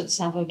most of the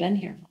staff have been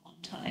here for a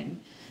long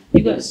time.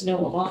 You guys know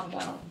a lot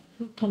about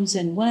who comes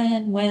in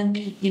when,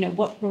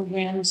 what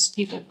programs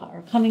people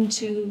are coming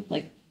to.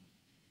 Like,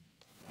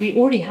 we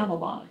already have a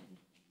lot.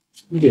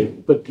 We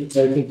do, but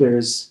I think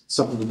there's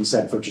something to be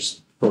said for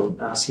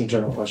asking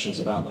general questions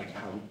about like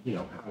how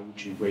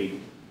would you rate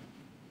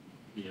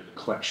the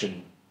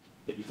collection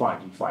that you find?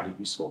 Do you find it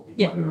useful? Do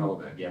you find it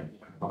relevant? Yeah,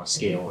 on a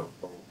scale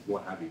or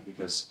what have you?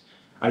 Because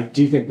I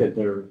do think that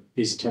there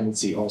is a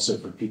tendency also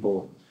for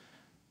people,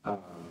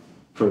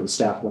 for the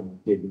staff when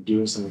they've been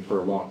doing something for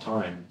a long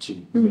time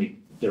to make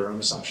their own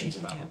assumptions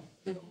about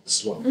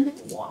this is what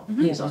people want.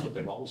 Because that's what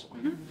they've always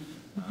wanted.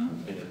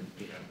 And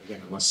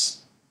again,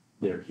 unless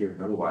they're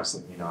hearing otherwise,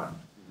 they may not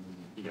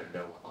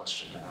know what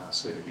question to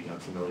ask. They may be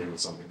unfamiliar with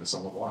something that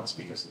someone wants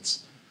because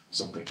it's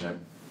something that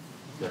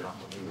they're not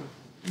familiar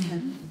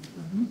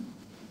with.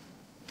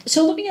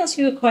 So let me ask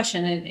you a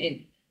question,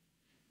 and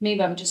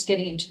maybe I'm just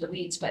getting into the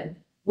weeds, but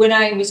when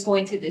I was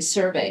going through this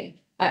survey,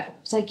 I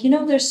was like,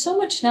 there's so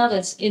much now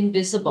that's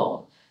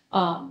invisible.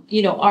 Are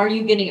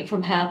you getting it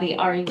from Hadley?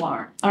 Are you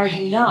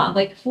not?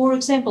 Like, for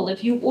example,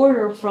 if you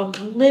order from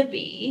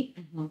Libby,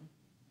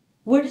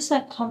 where does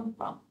that come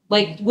from?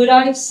 Like, would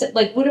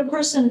a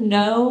person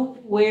know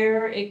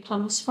where it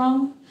comes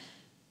from?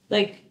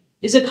 Like,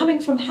 is it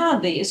coming from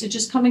Hadley? Is it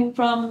just coming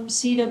from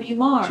CW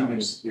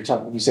Mars? You're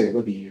talking when you say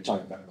Libby, you're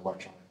talking about an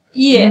electronic.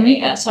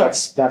 Yeah, sorry.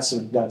 That's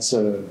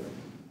a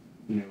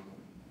when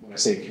I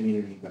say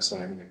community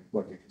investment, I mean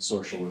like a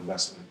consortial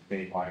investment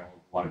made by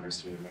all libraries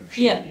through their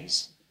membership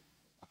fees.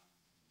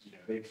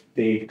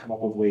 They've come up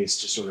with ways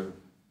to sort of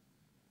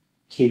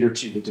cater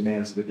to the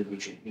demands of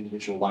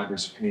individual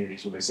libraries or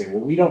communities where they say,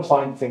 well, we don't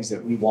find things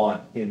that we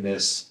want in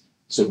this,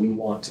 so we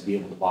want to be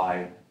able to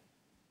buy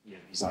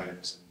these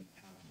items and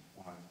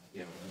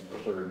have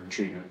preferred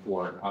treatment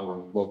for our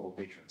local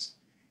patrons.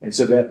 And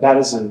so that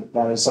is something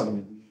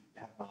that we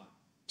have not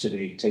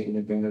today taken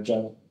advantage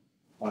of.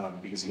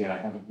 Because again, I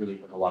haven't really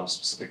heard a lot of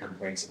specific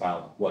complaints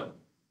about what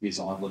is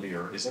on Libby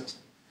or isn't.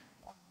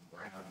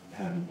 I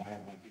haven't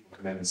had people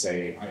come in and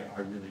say,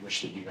 I really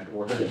wish that you had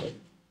ordered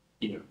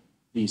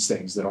these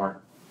things that aren't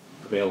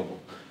available.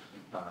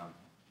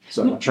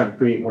 So I'm not trying to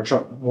create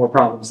more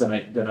problems than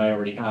I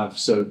already have.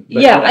 So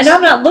and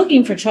I'm not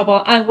looking for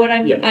trouble.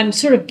 I'm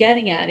sort of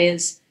getting at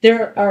is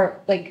there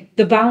are like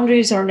the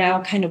boundaries are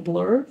now kind of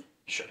blurred.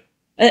 Sure.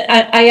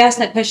 I asked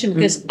that question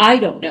because I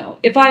don't know.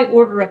 If I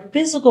order a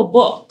physical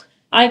book,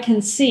 I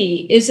can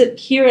see, is it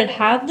here at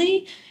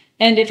Hadley?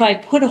 And if I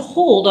put a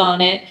hold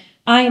on it,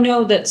 I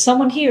know that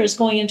someone here is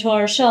going into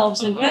our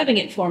shelves and grabbing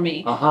it for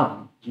me.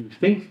 You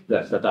think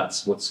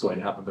that's what's going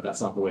to happen, but that's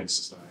not the way the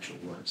system actually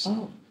works.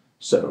 Oh.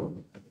 So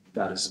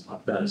that is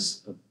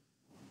a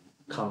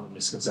common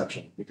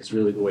misconception, because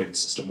really the way the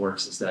system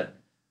works is that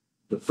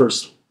the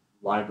first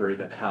library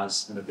that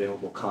has an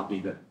available copy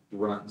that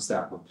runs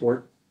that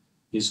report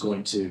is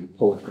going to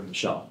pull it from the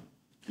shelf,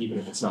 even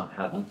if it's not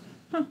Hadley.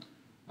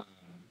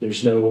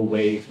 There's no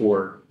way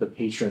for the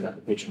patron at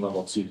the patron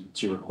level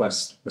to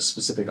request a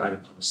specific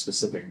item from a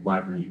specific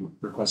library. You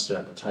request it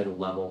at the title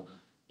level,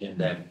 and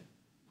then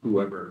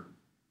whoever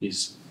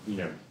is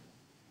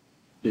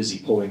busy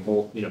pulling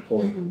old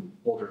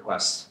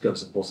requests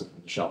goes and pulls it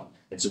from the shelf.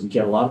 And so we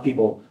get a lot of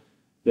people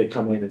that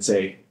come in and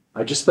say,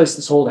 I just placed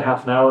this hold a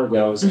half an hour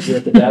ago. Is it here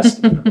at the desk?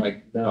 And I'm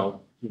like,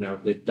 no,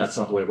 that's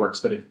not the way it works.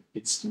 But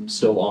it's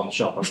still on the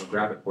shelf. I'm gonna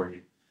grab it for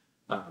you.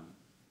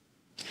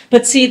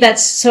 But see,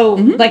 that's so,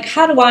 Mhm. like,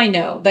 how do I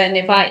know then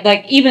if I,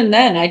 like, even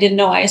then, I didn't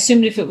know. I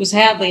assumed if it was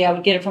Hadley, I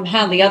would get it from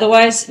Hadley.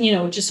 Otherwise,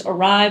 it just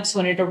arrives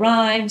when it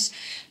arrives.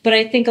 But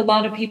I think a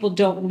lot of people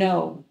don't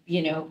know,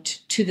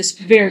 to this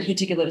very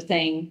particular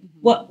thing,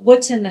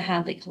 what's in the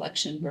Hadley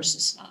collection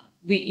versus not.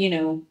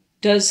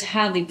 Does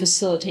Hadley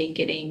facilitate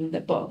getting the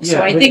book? So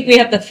Yeah, I but- think we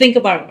have to think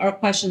about our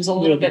questions a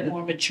little Yeah, bit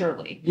more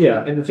maturely.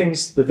 Yeah, and the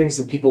things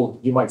that people,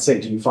 you might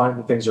say, do you find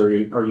the things, or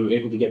are you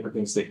able to get the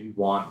things that you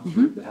want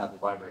to have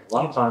the library? A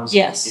lot of times,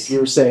 Yes. if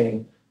you're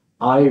saying,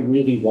 I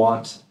really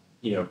want,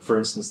 for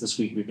instance, this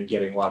week we've been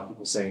getting a lot of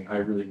people saying, I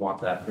really want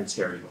that Prince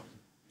Harry book.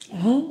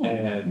 Oh,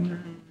 And,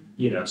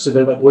 so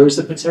they're like, where's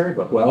the Prince Harry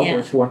book? Well, Yeah. there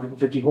are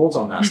 450 holds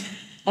on that.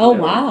 oh, you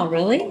know, wow,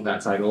 really? on that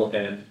title,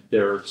 and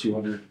there are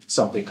 200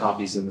 something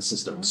copies in the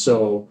system.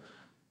 So,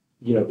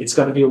 it's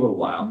going to be a little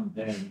while.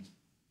 And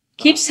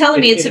Keeps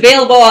telling me it- it's it-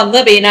 available on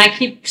Libby, and I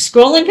keep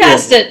scrolling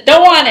past it.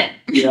 Don't want it.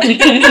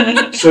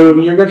 Yeah. So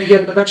you're going to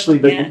get it eventually,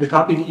 but Yeah. the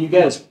copy that you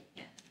get is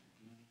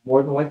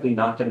more than likely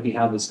not going to be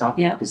Hadley's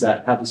copy, Yeah. because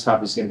that Hadley's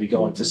copy is going to be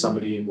going to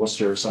somebody in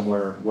Worcester or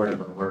somewhere,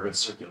 wherever it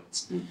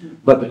circulates. Mm-hmm.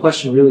 But the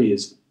question really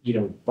is,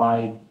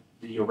 by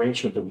the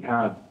arrangement that we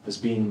have as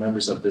being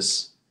members of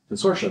this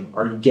consortium,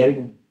 are you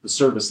getting the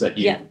service that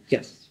you? Yeah.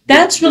 Yes.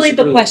 That's really It's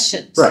the really-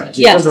 question. Right. It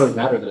Yes, doesn't really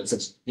matter that it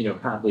says,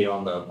 Hadley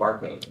on the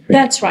barcode.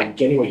 that's right. You're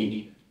getting what you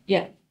need.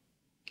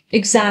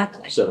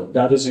 Exactly. So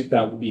that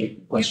would be a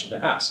question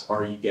to ask.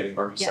 Are you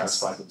Yes.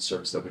 satisfied with the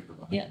service that we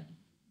provide? Yeah.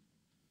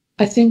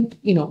 I think,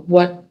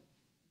 what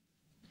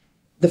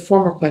the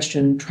former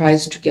question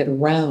tries to get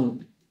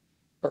around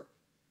or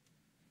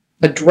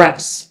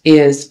address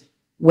is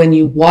when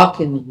you walk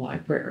in the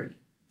library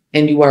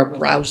and you are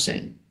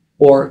browsing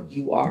or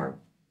you are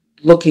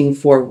looking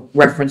for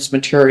reference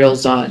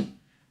materials on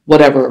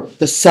whatever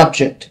the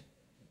subject,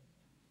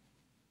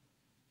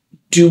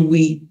 do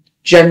we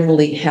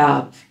generally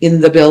have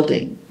in the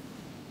building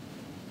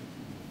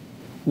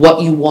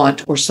what you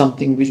want or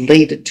something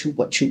related to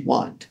what you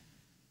want,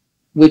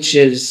 which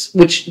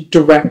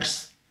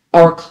directs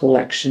our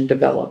collection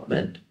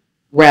development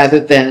rather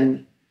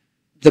than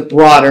the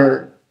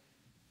broader,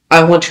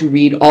 I want to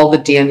read all the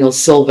Daniel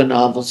Silva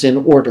novels in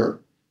order.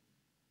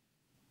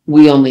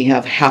 We only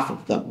have half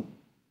of them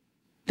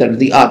that are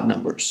the odd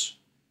numbers.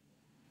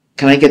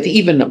 Can I get the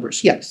even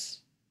numbers? Yes.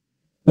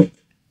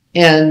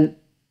 And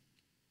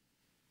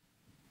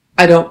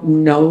I don't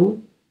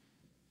know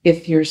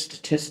if your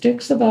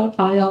statistics about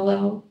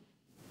ILL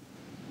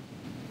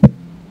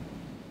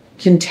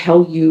can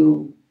tell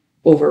you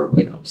over,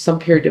 some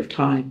period of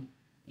time,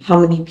 how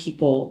many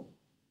people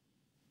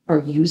are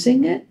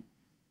using it?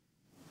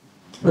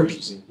 Or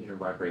using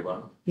interlibrary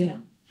loan.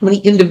 How many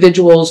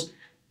individuals,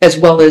 as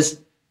well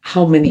as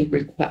how many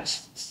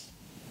requests?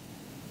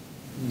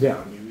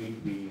 Yeah,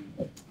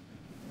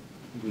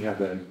 we have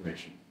that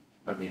information.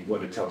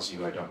 What it tells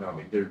you, I don't know.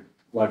 Their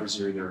libraries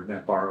are either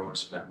net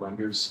borrowers or net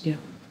lenders. Yeah.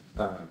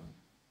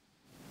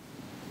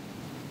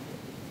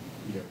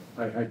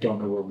 I don't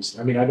know where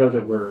I know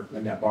that we're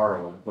a net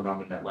borrower, we're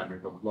not a net lender,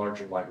 but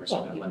larger libraries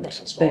are net lenders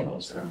and smaller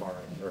ones are net borrowing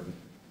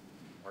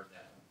or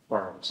net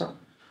borrowers.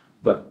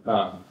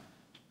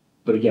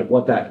 But again,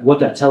 what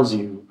that tells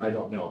you, I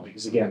don't know,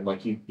 because again,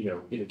 like in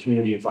a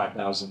community of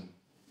 5,000,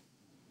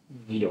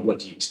 what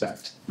do you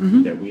expect?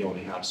 Mhm. We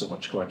only have so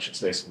much collection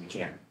space, and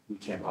we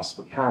can't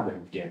possibly have it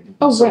again.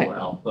 Oh, somewhere right.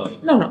 else,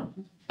 but No,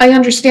 I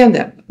understand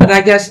that, but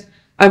I guess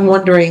I'm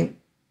wondering,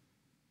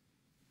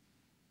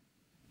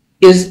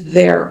 is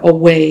there a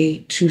way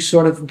to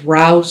sort of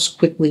browse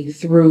quickly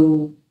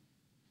through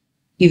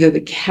either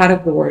the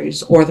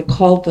categories or the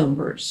call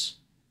numbers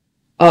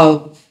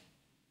of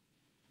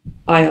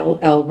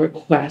ILL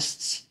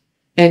requests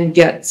and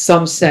get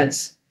some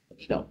sense,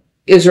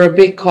 is there a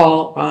big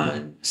call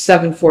on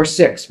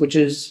 746, which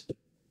is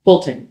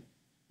Fulton?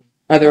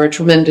 Are there a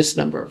tremendous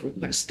number of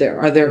requests there?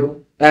 Are they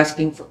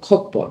asking for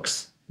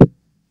cookbooks?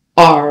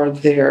 Are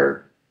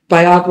there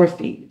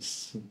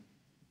biographies?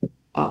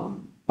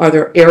 Are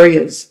there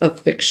areas of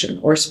fiction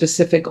or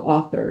specific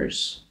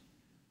authors?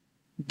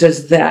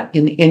 Does that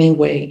in any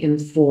way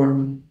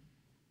inform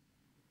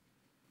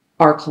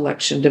our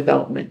collection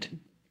development?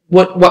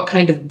 What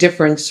kind of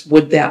difference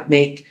would that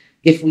make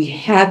if we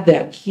had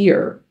that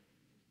here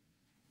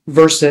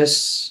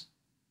versus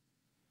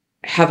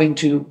having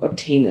to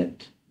obtain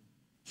it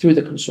through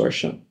the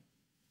consortium?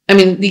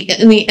 In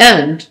the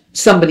end,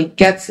 somebody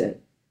gets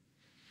it,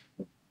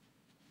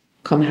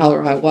 come hell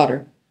or high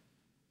water.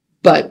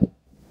 But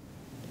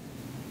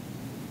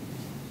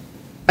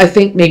I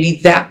think maybe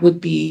that would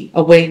be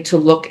a way to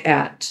look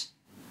at,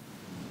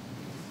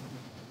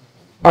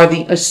 are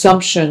the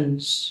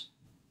assumptions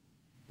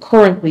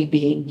currently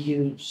being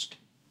used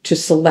to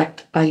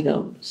select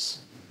items,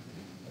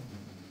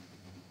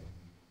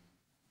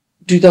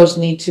 do those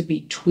need to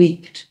be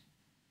tweaked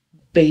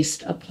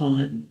based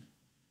upon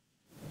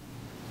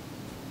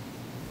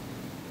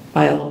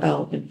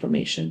ILL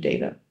information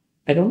data?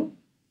 I don't know.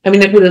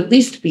 It would at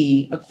least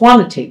be a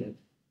quantitative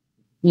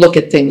look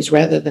at things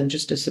rather than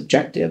just a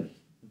subjective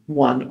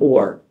one.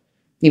 Or,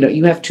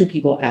 you have two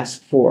people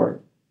ask for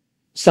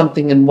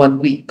something in 1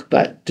 week,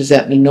 but does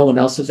that mean no one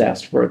else has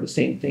asked for the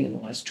same thing in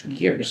the last 2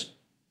 years?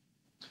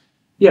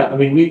 Yeah, I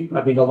mean,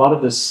 a lot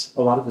of this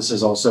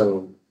is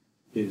also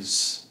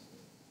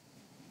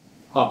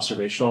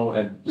observational,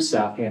 and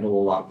staff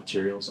handle a lot of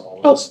materials, all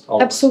of us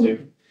absolutely.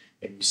 do.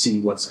 And you see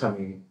what's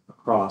coming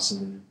across,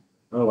 and then,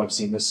 oh, I've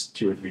seen this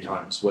 2 or 3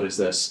 times. What is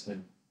this?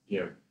 And,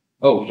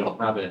 oh, we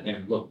don't have it.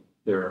 And look,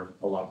 there are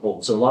a lot of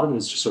holes. So a lot of it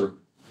is just sort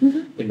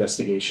of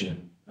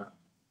investigation and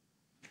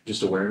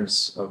just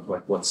awareness of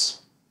like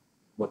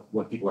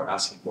what people are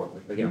asking for.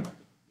 Like, again,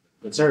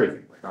 it's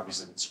everything. Like,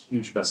 obviously, it's a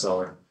huge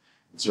bestseller.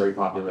 It's very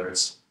popular.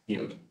 It's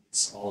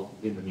it's all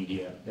in the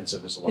media, and so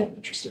there's a lot of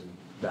interest in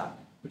that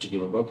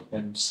particular book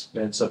and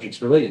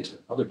subjects related to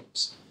other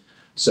books.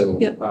 So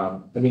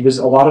I mean, there's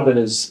a lot of it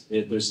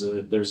there's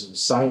a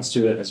science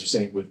to it, as you're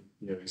saying, with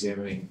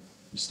examining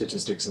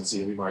statistics, and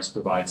CW Mars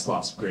provides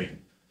lots of great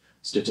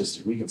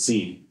statistics. We can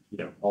see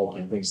all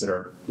the things that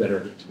are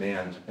in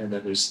demand, and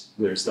then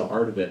there's the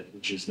art of it,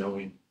 which is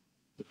knowing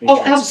the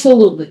Oh,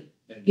 absolutely.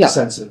 and Yeah. the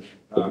sense of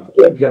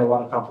we get a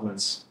lot of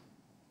compliments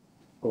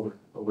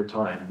over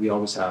time. We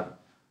always have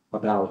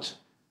about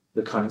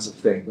the kinds of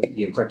things, like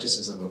the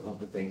eclecticism of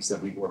the things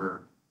that we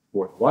order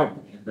for the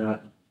library, and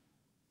that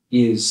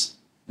is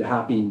the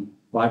happy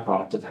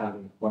byproduct of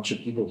having a bunch of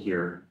people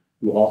here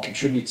who all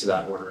contribute to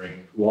that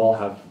ordering, who all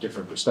have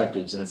different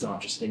perspectives, and it's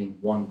not just any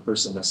one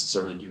person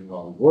necessarily doing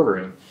all the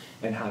ordering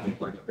and having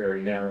like a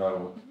very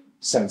narrow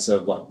sense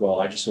of like,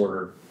 well, I just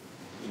order,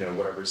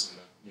 whatever's in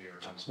the New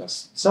York Times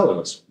bestseller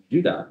list. We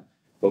do that,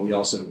 but we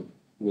also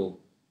will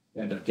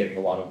end up getting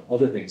a lot of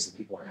other things that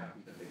people are happy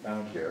that they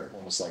found here,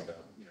 almost like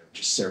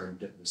just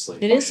serendipitously.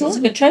 It is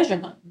like a treasure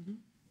hunt.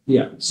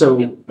 Yeah.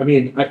 So, I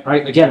mean,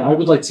 I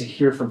would like to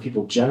hear from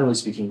people, generally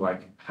speaking,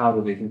 like, how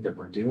do they think that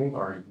we're doing?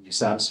 Are you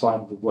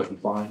satisfied with what you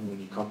find when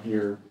you come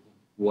here?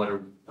 I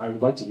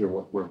would like to hear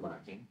what we're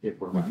lacking, if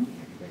we're lacking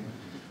anything.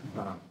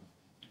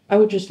 I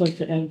would just like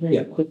to add very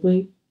Yeah.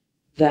 quickly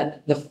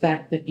that the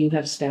fact that you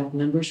have staff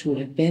members who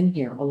have been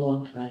here a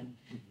long time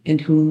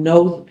and who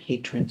know the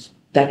patrons,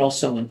 that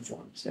also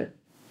informs it.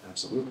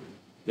 Absolutely.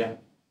 Yeah.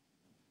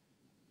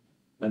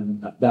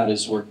 And that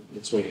is worth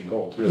its weight in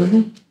gold,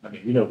 really. I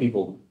mean,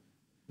 people,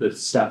 the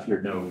staff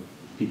here know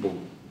people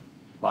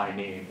by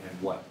name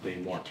and what they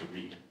want to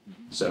read.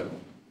 So,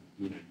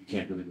 you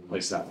can't really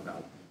replace that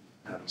without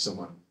having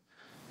someone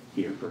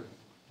here for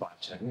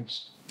 5-10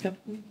 years. Yep.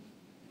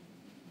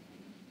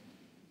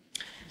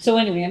 So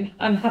anyway,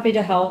 I'm happy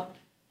to help.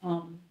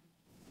 And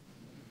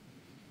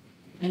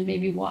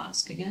maybe we'll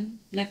ask again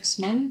next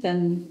month,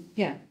 and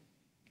Yeah.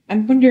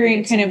 I'm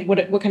wondering kind of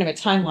what kind of a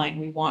timeline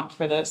we want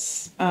for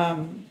this.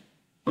 We're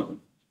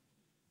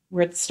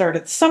at the start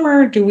of the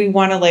summer. Do we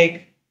want to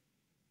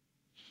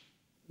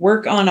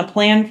work on a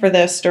plan for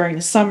this during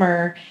the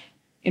summer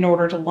in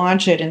order to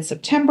launch it in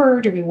September?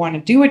 Do we want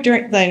to do it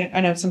during, I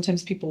know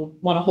sometimes people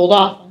want to hold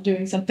off on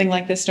doing something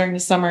like this during the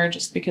summer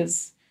just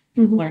because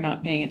people are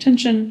not paying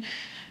attention.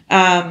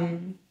 Or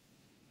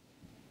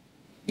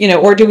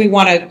do we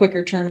want a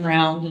quicker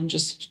turnaround and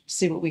just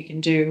see what we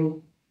can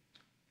do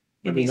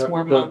in these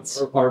warm months?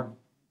 We're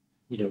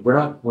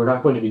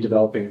not going to be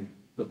developing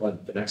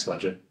the next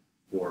budget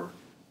for,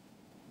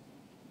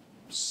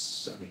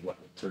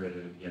 turn it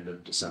at the end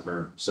of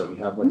December. So we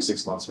have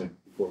 6 months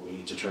before we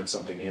need to turn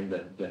something in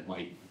that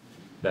might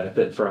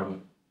benefit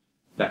from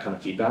that kind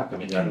of feedback. I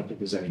mean, I don't think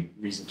there's any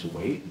reason to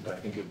wait, but I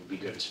think it would be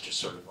good to just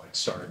sort of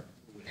start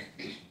with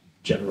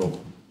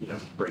general,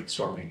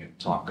 brainstorming and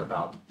talk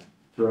about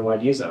throwing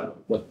ideas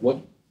out. What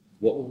would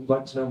we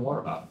like to know more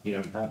about?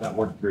 Have that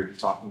work group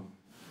talking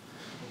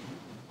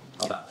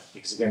about it.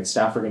 Because again,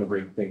 staff are going to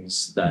bring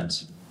things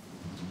that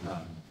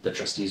the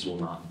trustees will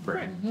not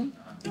bring.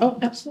 Oh,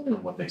 absolutely.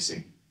 From what they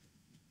see.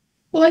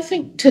 Well, I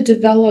think to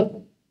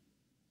develop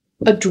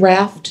a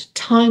draft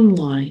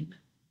timeline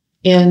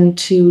and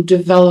to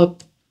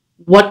develop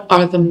what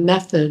are the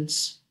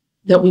methods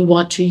that we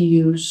want to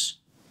use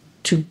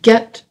to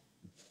get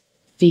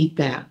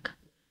feedback.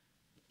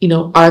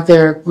 Are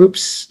there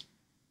groups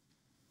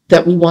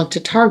that we want to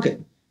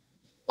target?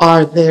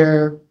 Are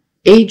there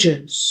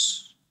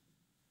ages?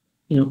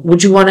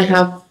 Would you want to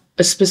have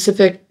a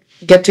specific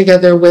get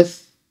together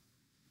with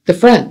the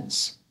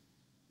Friends?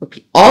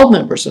 All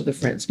members of the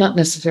Friends, not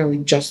necessarily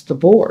just the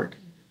board.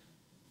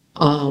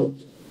 Or,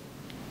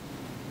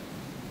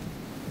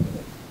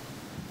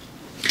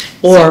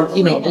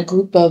 a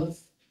group of,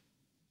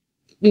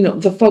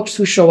 the folks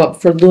who show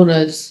up for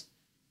Luna's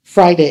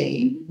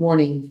Friday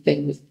morning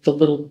thing with the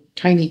little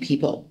tiny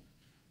people.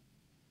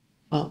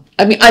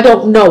 I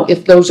don't know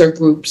if those are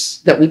groups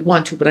that we'd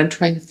want to, but I'm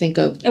trying to think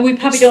of. And we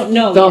probably don't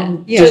know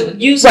them. yet. So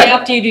usually Right.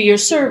 after you do your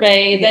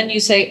survey, then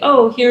you say,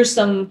 oh, here's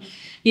some,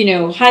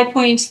 high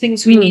points,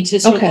 things we need to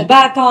circle okay.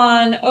 back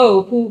on.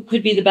 Oh, who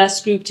could be the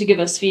best group to give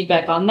us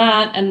feedback on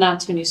that? And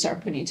that's when you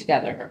start putting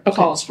together Okay.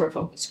 calls for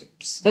focus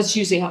groups. That's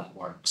usually how it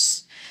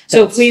works.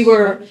 So if we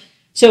were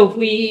So if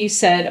we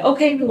said,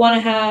 okay, we want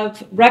to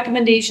have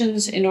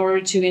recommendations in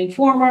order to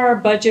inform our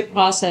budget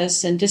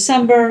process in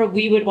December,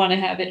 we would want to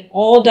have it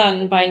all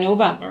done by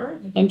November.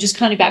 I'm just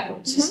counting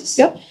backwards. This is-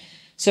 Yep.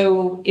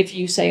 So if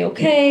you say,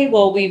 okay,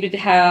 well, we would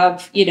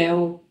have,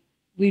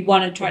 we'd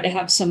want to try to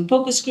have some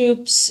focus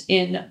groups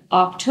in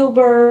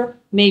October,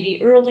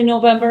 maybe early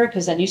November,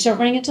 because then you start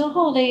running into the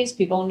holidays.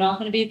 People are not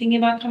going to be thinking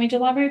about coming to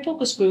library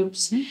focus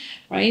groups,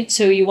 right?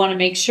 So you want to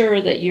make sure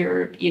that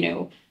you're,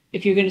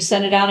 if you're going to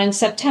send it out in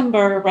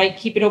September, right,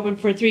 keep it open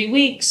for 3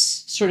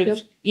 weeks, sort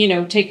of,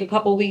 take a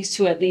couple weeks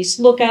to at least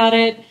look at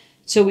it.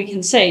 So we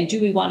can say, do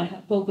we want to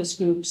have focus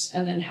groups?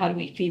 And then how do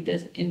we feed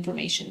the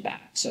information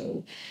back?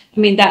 So, I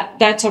mean,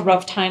 that's a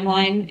rough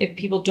timeline if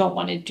people don't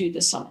want to do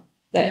the summer.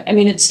 I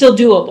mean, it's still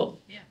doable.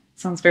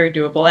 Sounds very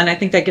doable. And I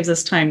think that gives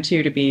us time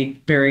too to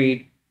be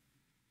very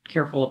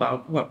careful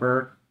about what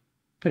we're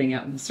putting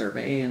out in the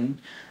survey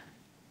and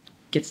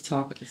get to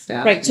talk with the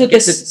staff. Right, so and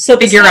get to the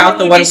figure out the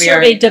summer would one be we are.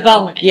 survey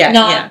development, Yeah,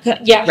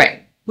 not, yeah,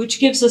 Right. which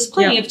gives us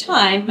plenty of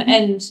time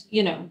and,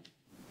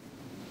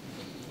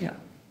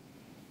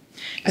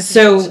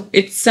 So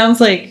it sounds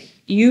like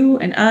you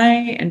and I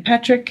and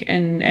Patrick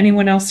and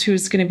anyone else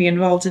who's going to be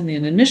involved in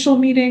an initial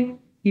meeting,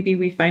 maybe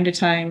we find a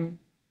time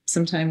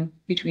sometime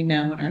between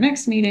now and our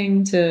next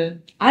meeting to.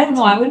 I don't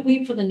know, I would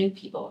wait for the new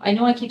people. I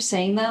know I keep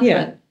saying that,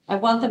 Yeah. but I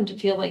want them to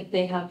feel like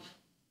they have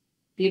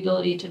the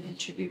ability to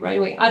contribute right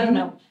away. I don't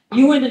know.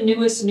 You are the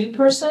newest new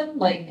person,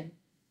 like,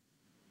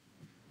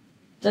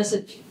 is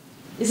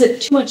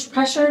it too much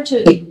pressure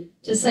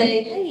to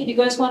say, hey, do you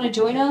guys want to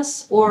join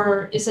us?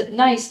 Or is it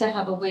nice to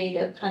have a way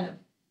to kind of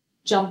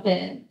jump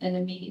in and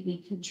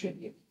immediately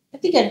contribute? I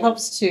think it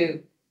helps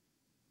to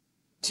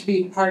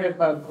be part of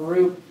a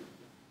group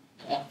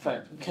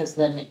effort, because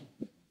then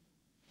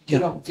you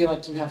don't feel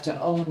like you have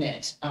to own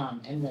it,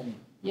 and then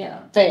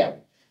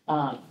fail.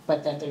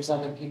 But that there's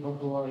other people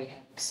who already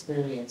have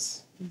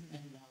experience and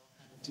know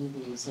how to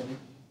do these,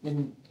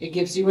 and it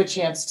gives you a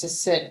chance to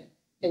sit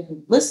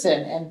and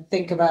listen and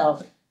think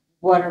about,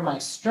 what are my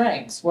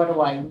strengths? What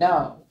do I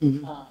know?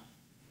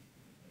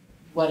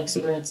 What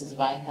experiences have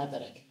I had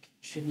that I can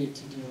contribute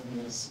to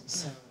doing this?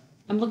 So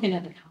I'm looking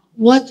at the calendar.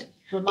 What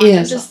Remind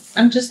is- myself.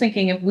 I'm just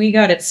thinking if we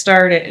got it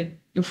started,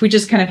 if we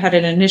just kind of had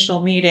an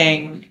initial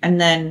meeting and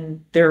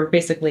then there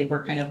basically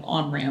were kind of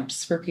on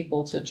ramps for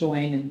people to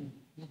join and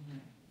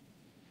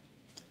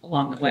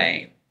along the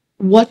way.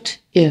 What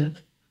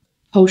if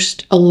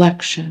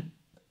post-election,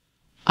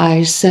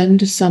 I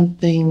send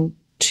something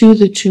to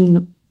the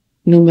two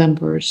new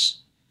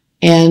members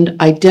and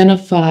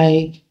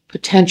identify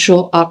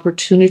potential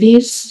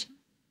opportunities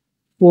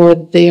for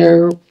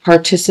their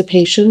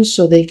participation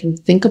so they can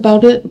think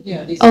about it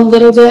these a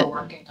little things we're bit?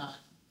 working on.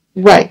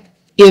 Right.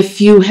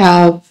 If you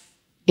have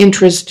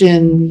interest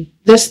in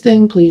this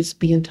thing, please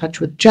be in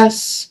touch with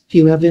Jess. If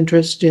you have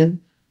interest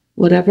in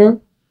whatever.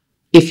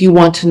 If you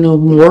want to know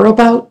more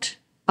about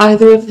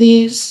either of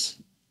these.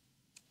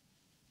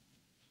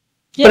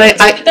 Yeah,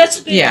 But I- that's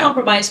a good Yeah.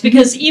 compromise,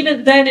 because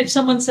even then, if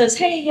someone says,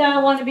 hey, yeah,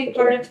 I want to be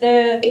part of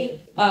the,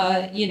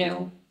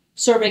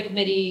 survey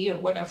committee or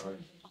whatever,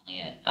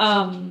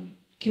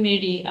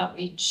 community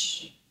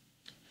outreach.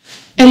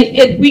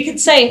 And we could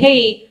say,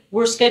 hey,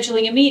 we're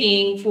scheduling a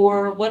meeting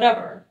for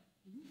whatever,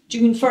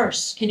 June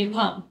 1st, can you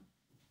come?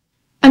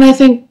 And I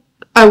think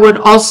I would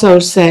also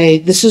say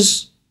this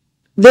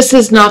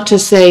is not to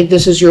say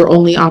this is your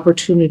only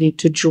opportunity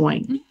to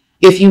join.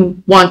 If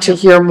you want to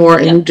hear more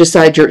and you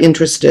decide you're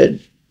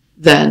interested,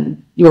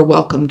 then you're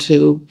welcome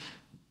to.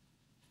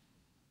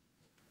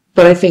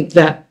 But I think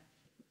that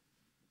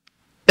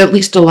at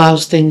least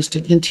allows things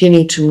to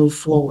continue to move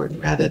forward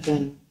rather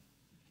than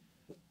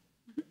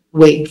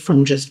wait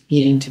from just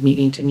meeting to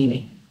meeting to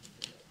meeting.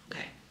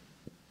 Okay.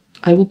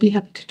 I will be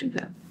happy to do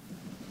that.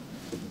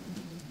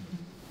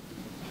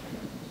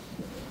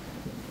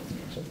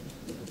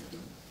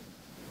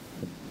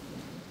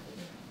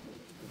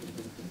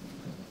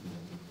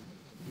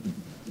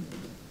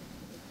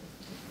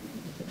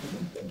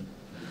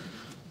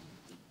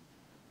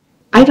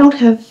 I don't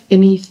have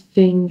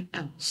anything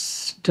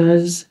else.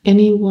 Does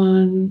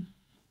anyone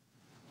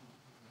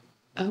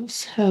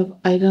else have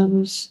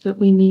items that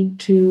we need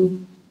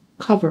to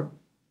cover?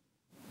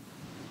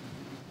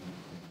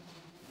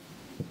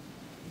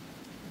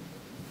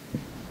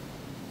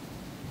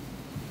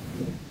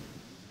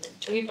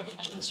 Do we have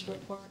a friends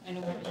report? I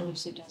know what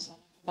Lucy does that.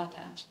 I'm about to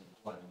ask.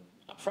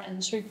 A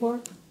friends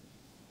report?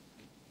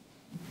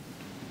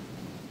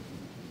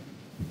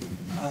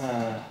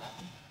 I'm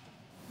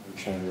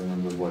trying to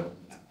remember the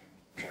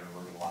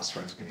last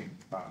friends meeting.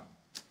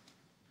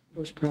 It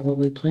was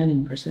probably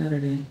planning for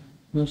Saturday,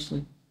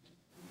 mostly.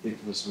 It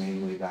was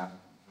mainly that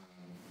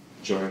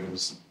Joanne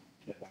was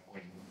at that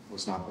point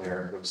was not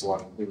there. There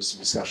was some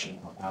discussion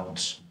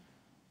about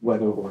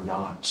whether or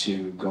not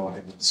to go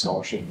ahead with the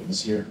scholarship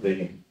this year.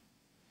 They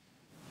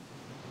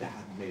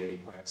hadn't made any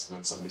plans, and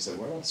then somebody said,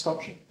 "What about the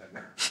scholarship?"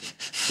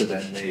 So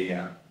then they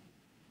kind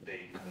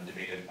of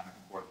debated back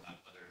and forth about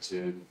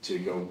whether to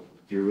go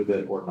through with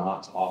it or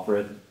not, to offer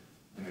it.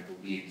 And I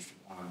believe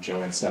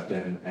Joanne stepped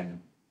in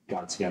and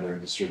got together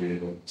and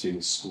distributed it to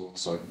the school,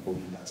 so I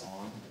believe that's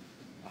on.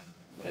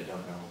 But I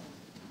don't know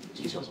the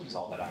details because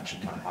all that action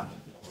kind of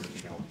happened over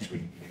email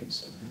between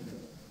meetings.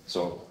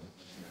 So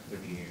they're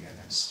meeting again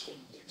next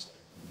Tuesday.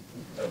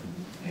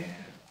 And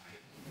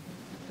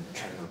I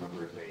kind of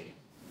remember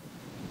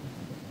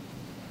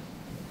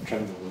I'm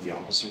trying to remember what the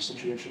officer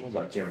situation was.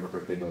 I can't remember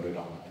if they voted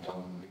on, I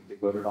don't think they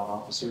voted on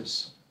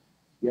officers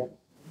yet.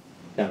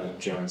 And then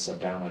Joanne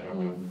stepped down, I don't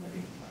know, I'm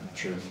not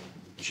sure if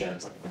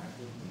Shannon's like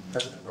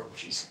president or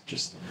she's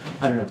just,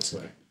 I don't know what's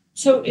going on.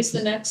 So is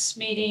the next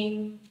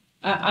meeting,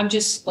 I'm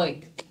just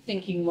like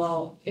thinking,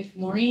 well, if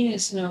Maureen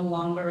is no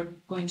longer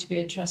going to be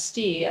a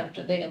trustee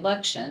after the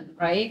election,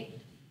 right?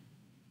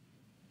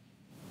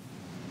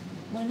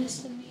 When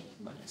is the meeting?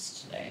 What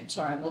is today? I'm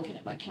sorry, I'm looking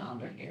at my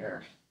calendar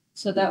here.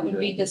 So that would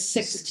be the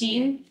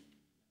 16th.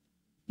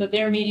 But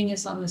their meeting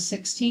is on the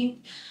 16th.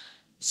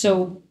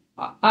 So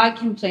I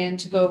can plan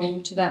to go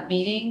to that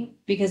meeting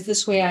because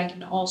this way I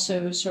can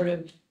also sort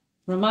of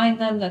remind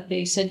them that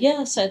they said,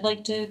 yes, I'd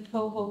like to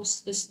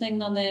co-host this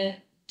thing on the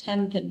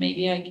 10th and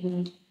maybe I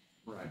can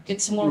Right.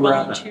 get some more You were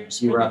at that-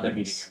 volunteers. You for were at that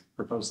this. meeting,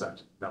 proposed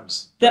that,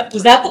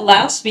 Was that the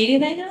last meeting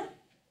they had?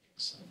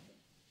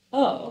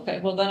 Oh, okay.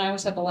 Well, then I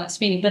was at the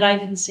last meeting, but I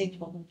didn't see the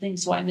whole thing,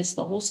 so I missed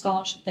the whole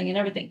scholarship thing and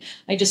everything.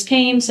 I just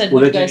came, said,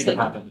 Well, what that you didn't guys even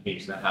like? happen at the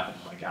meeting, that happened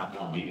like after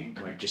the meeting,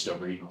 like just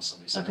over email,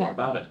 somebody said Okay. more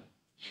about it.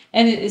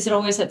 And is it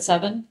always at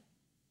 7?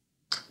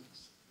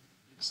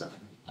 So,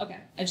 Okay,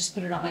 I just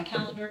put it on my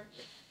calendar.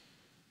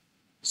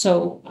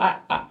 So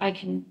I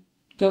can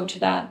go to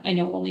that. I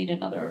know we'll need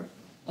another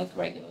like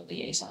regular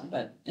liaison,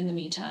 but in the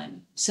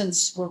meantime,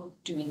 since we're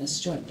doing this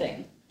joint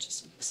thing, it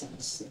just makes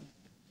sense.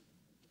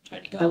 Try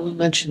to I will go.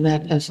 mention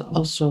that as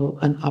also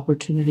an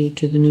opportunity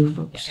to the new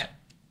folks. Yeah.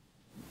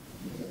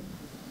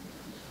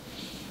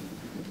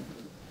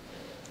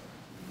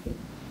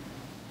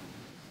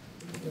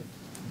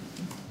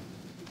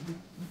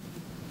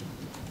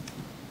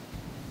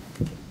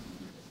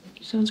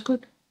 Sounds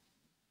good.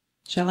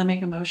 Shall I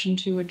make a motion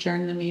to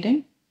adjourn the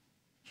meeting?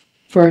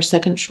 For our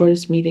second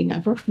shortest meeting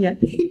ever. Yeah.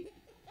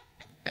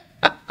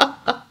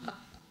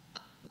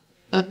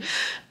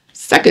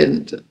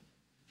 Second.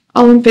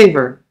 All in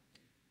favor?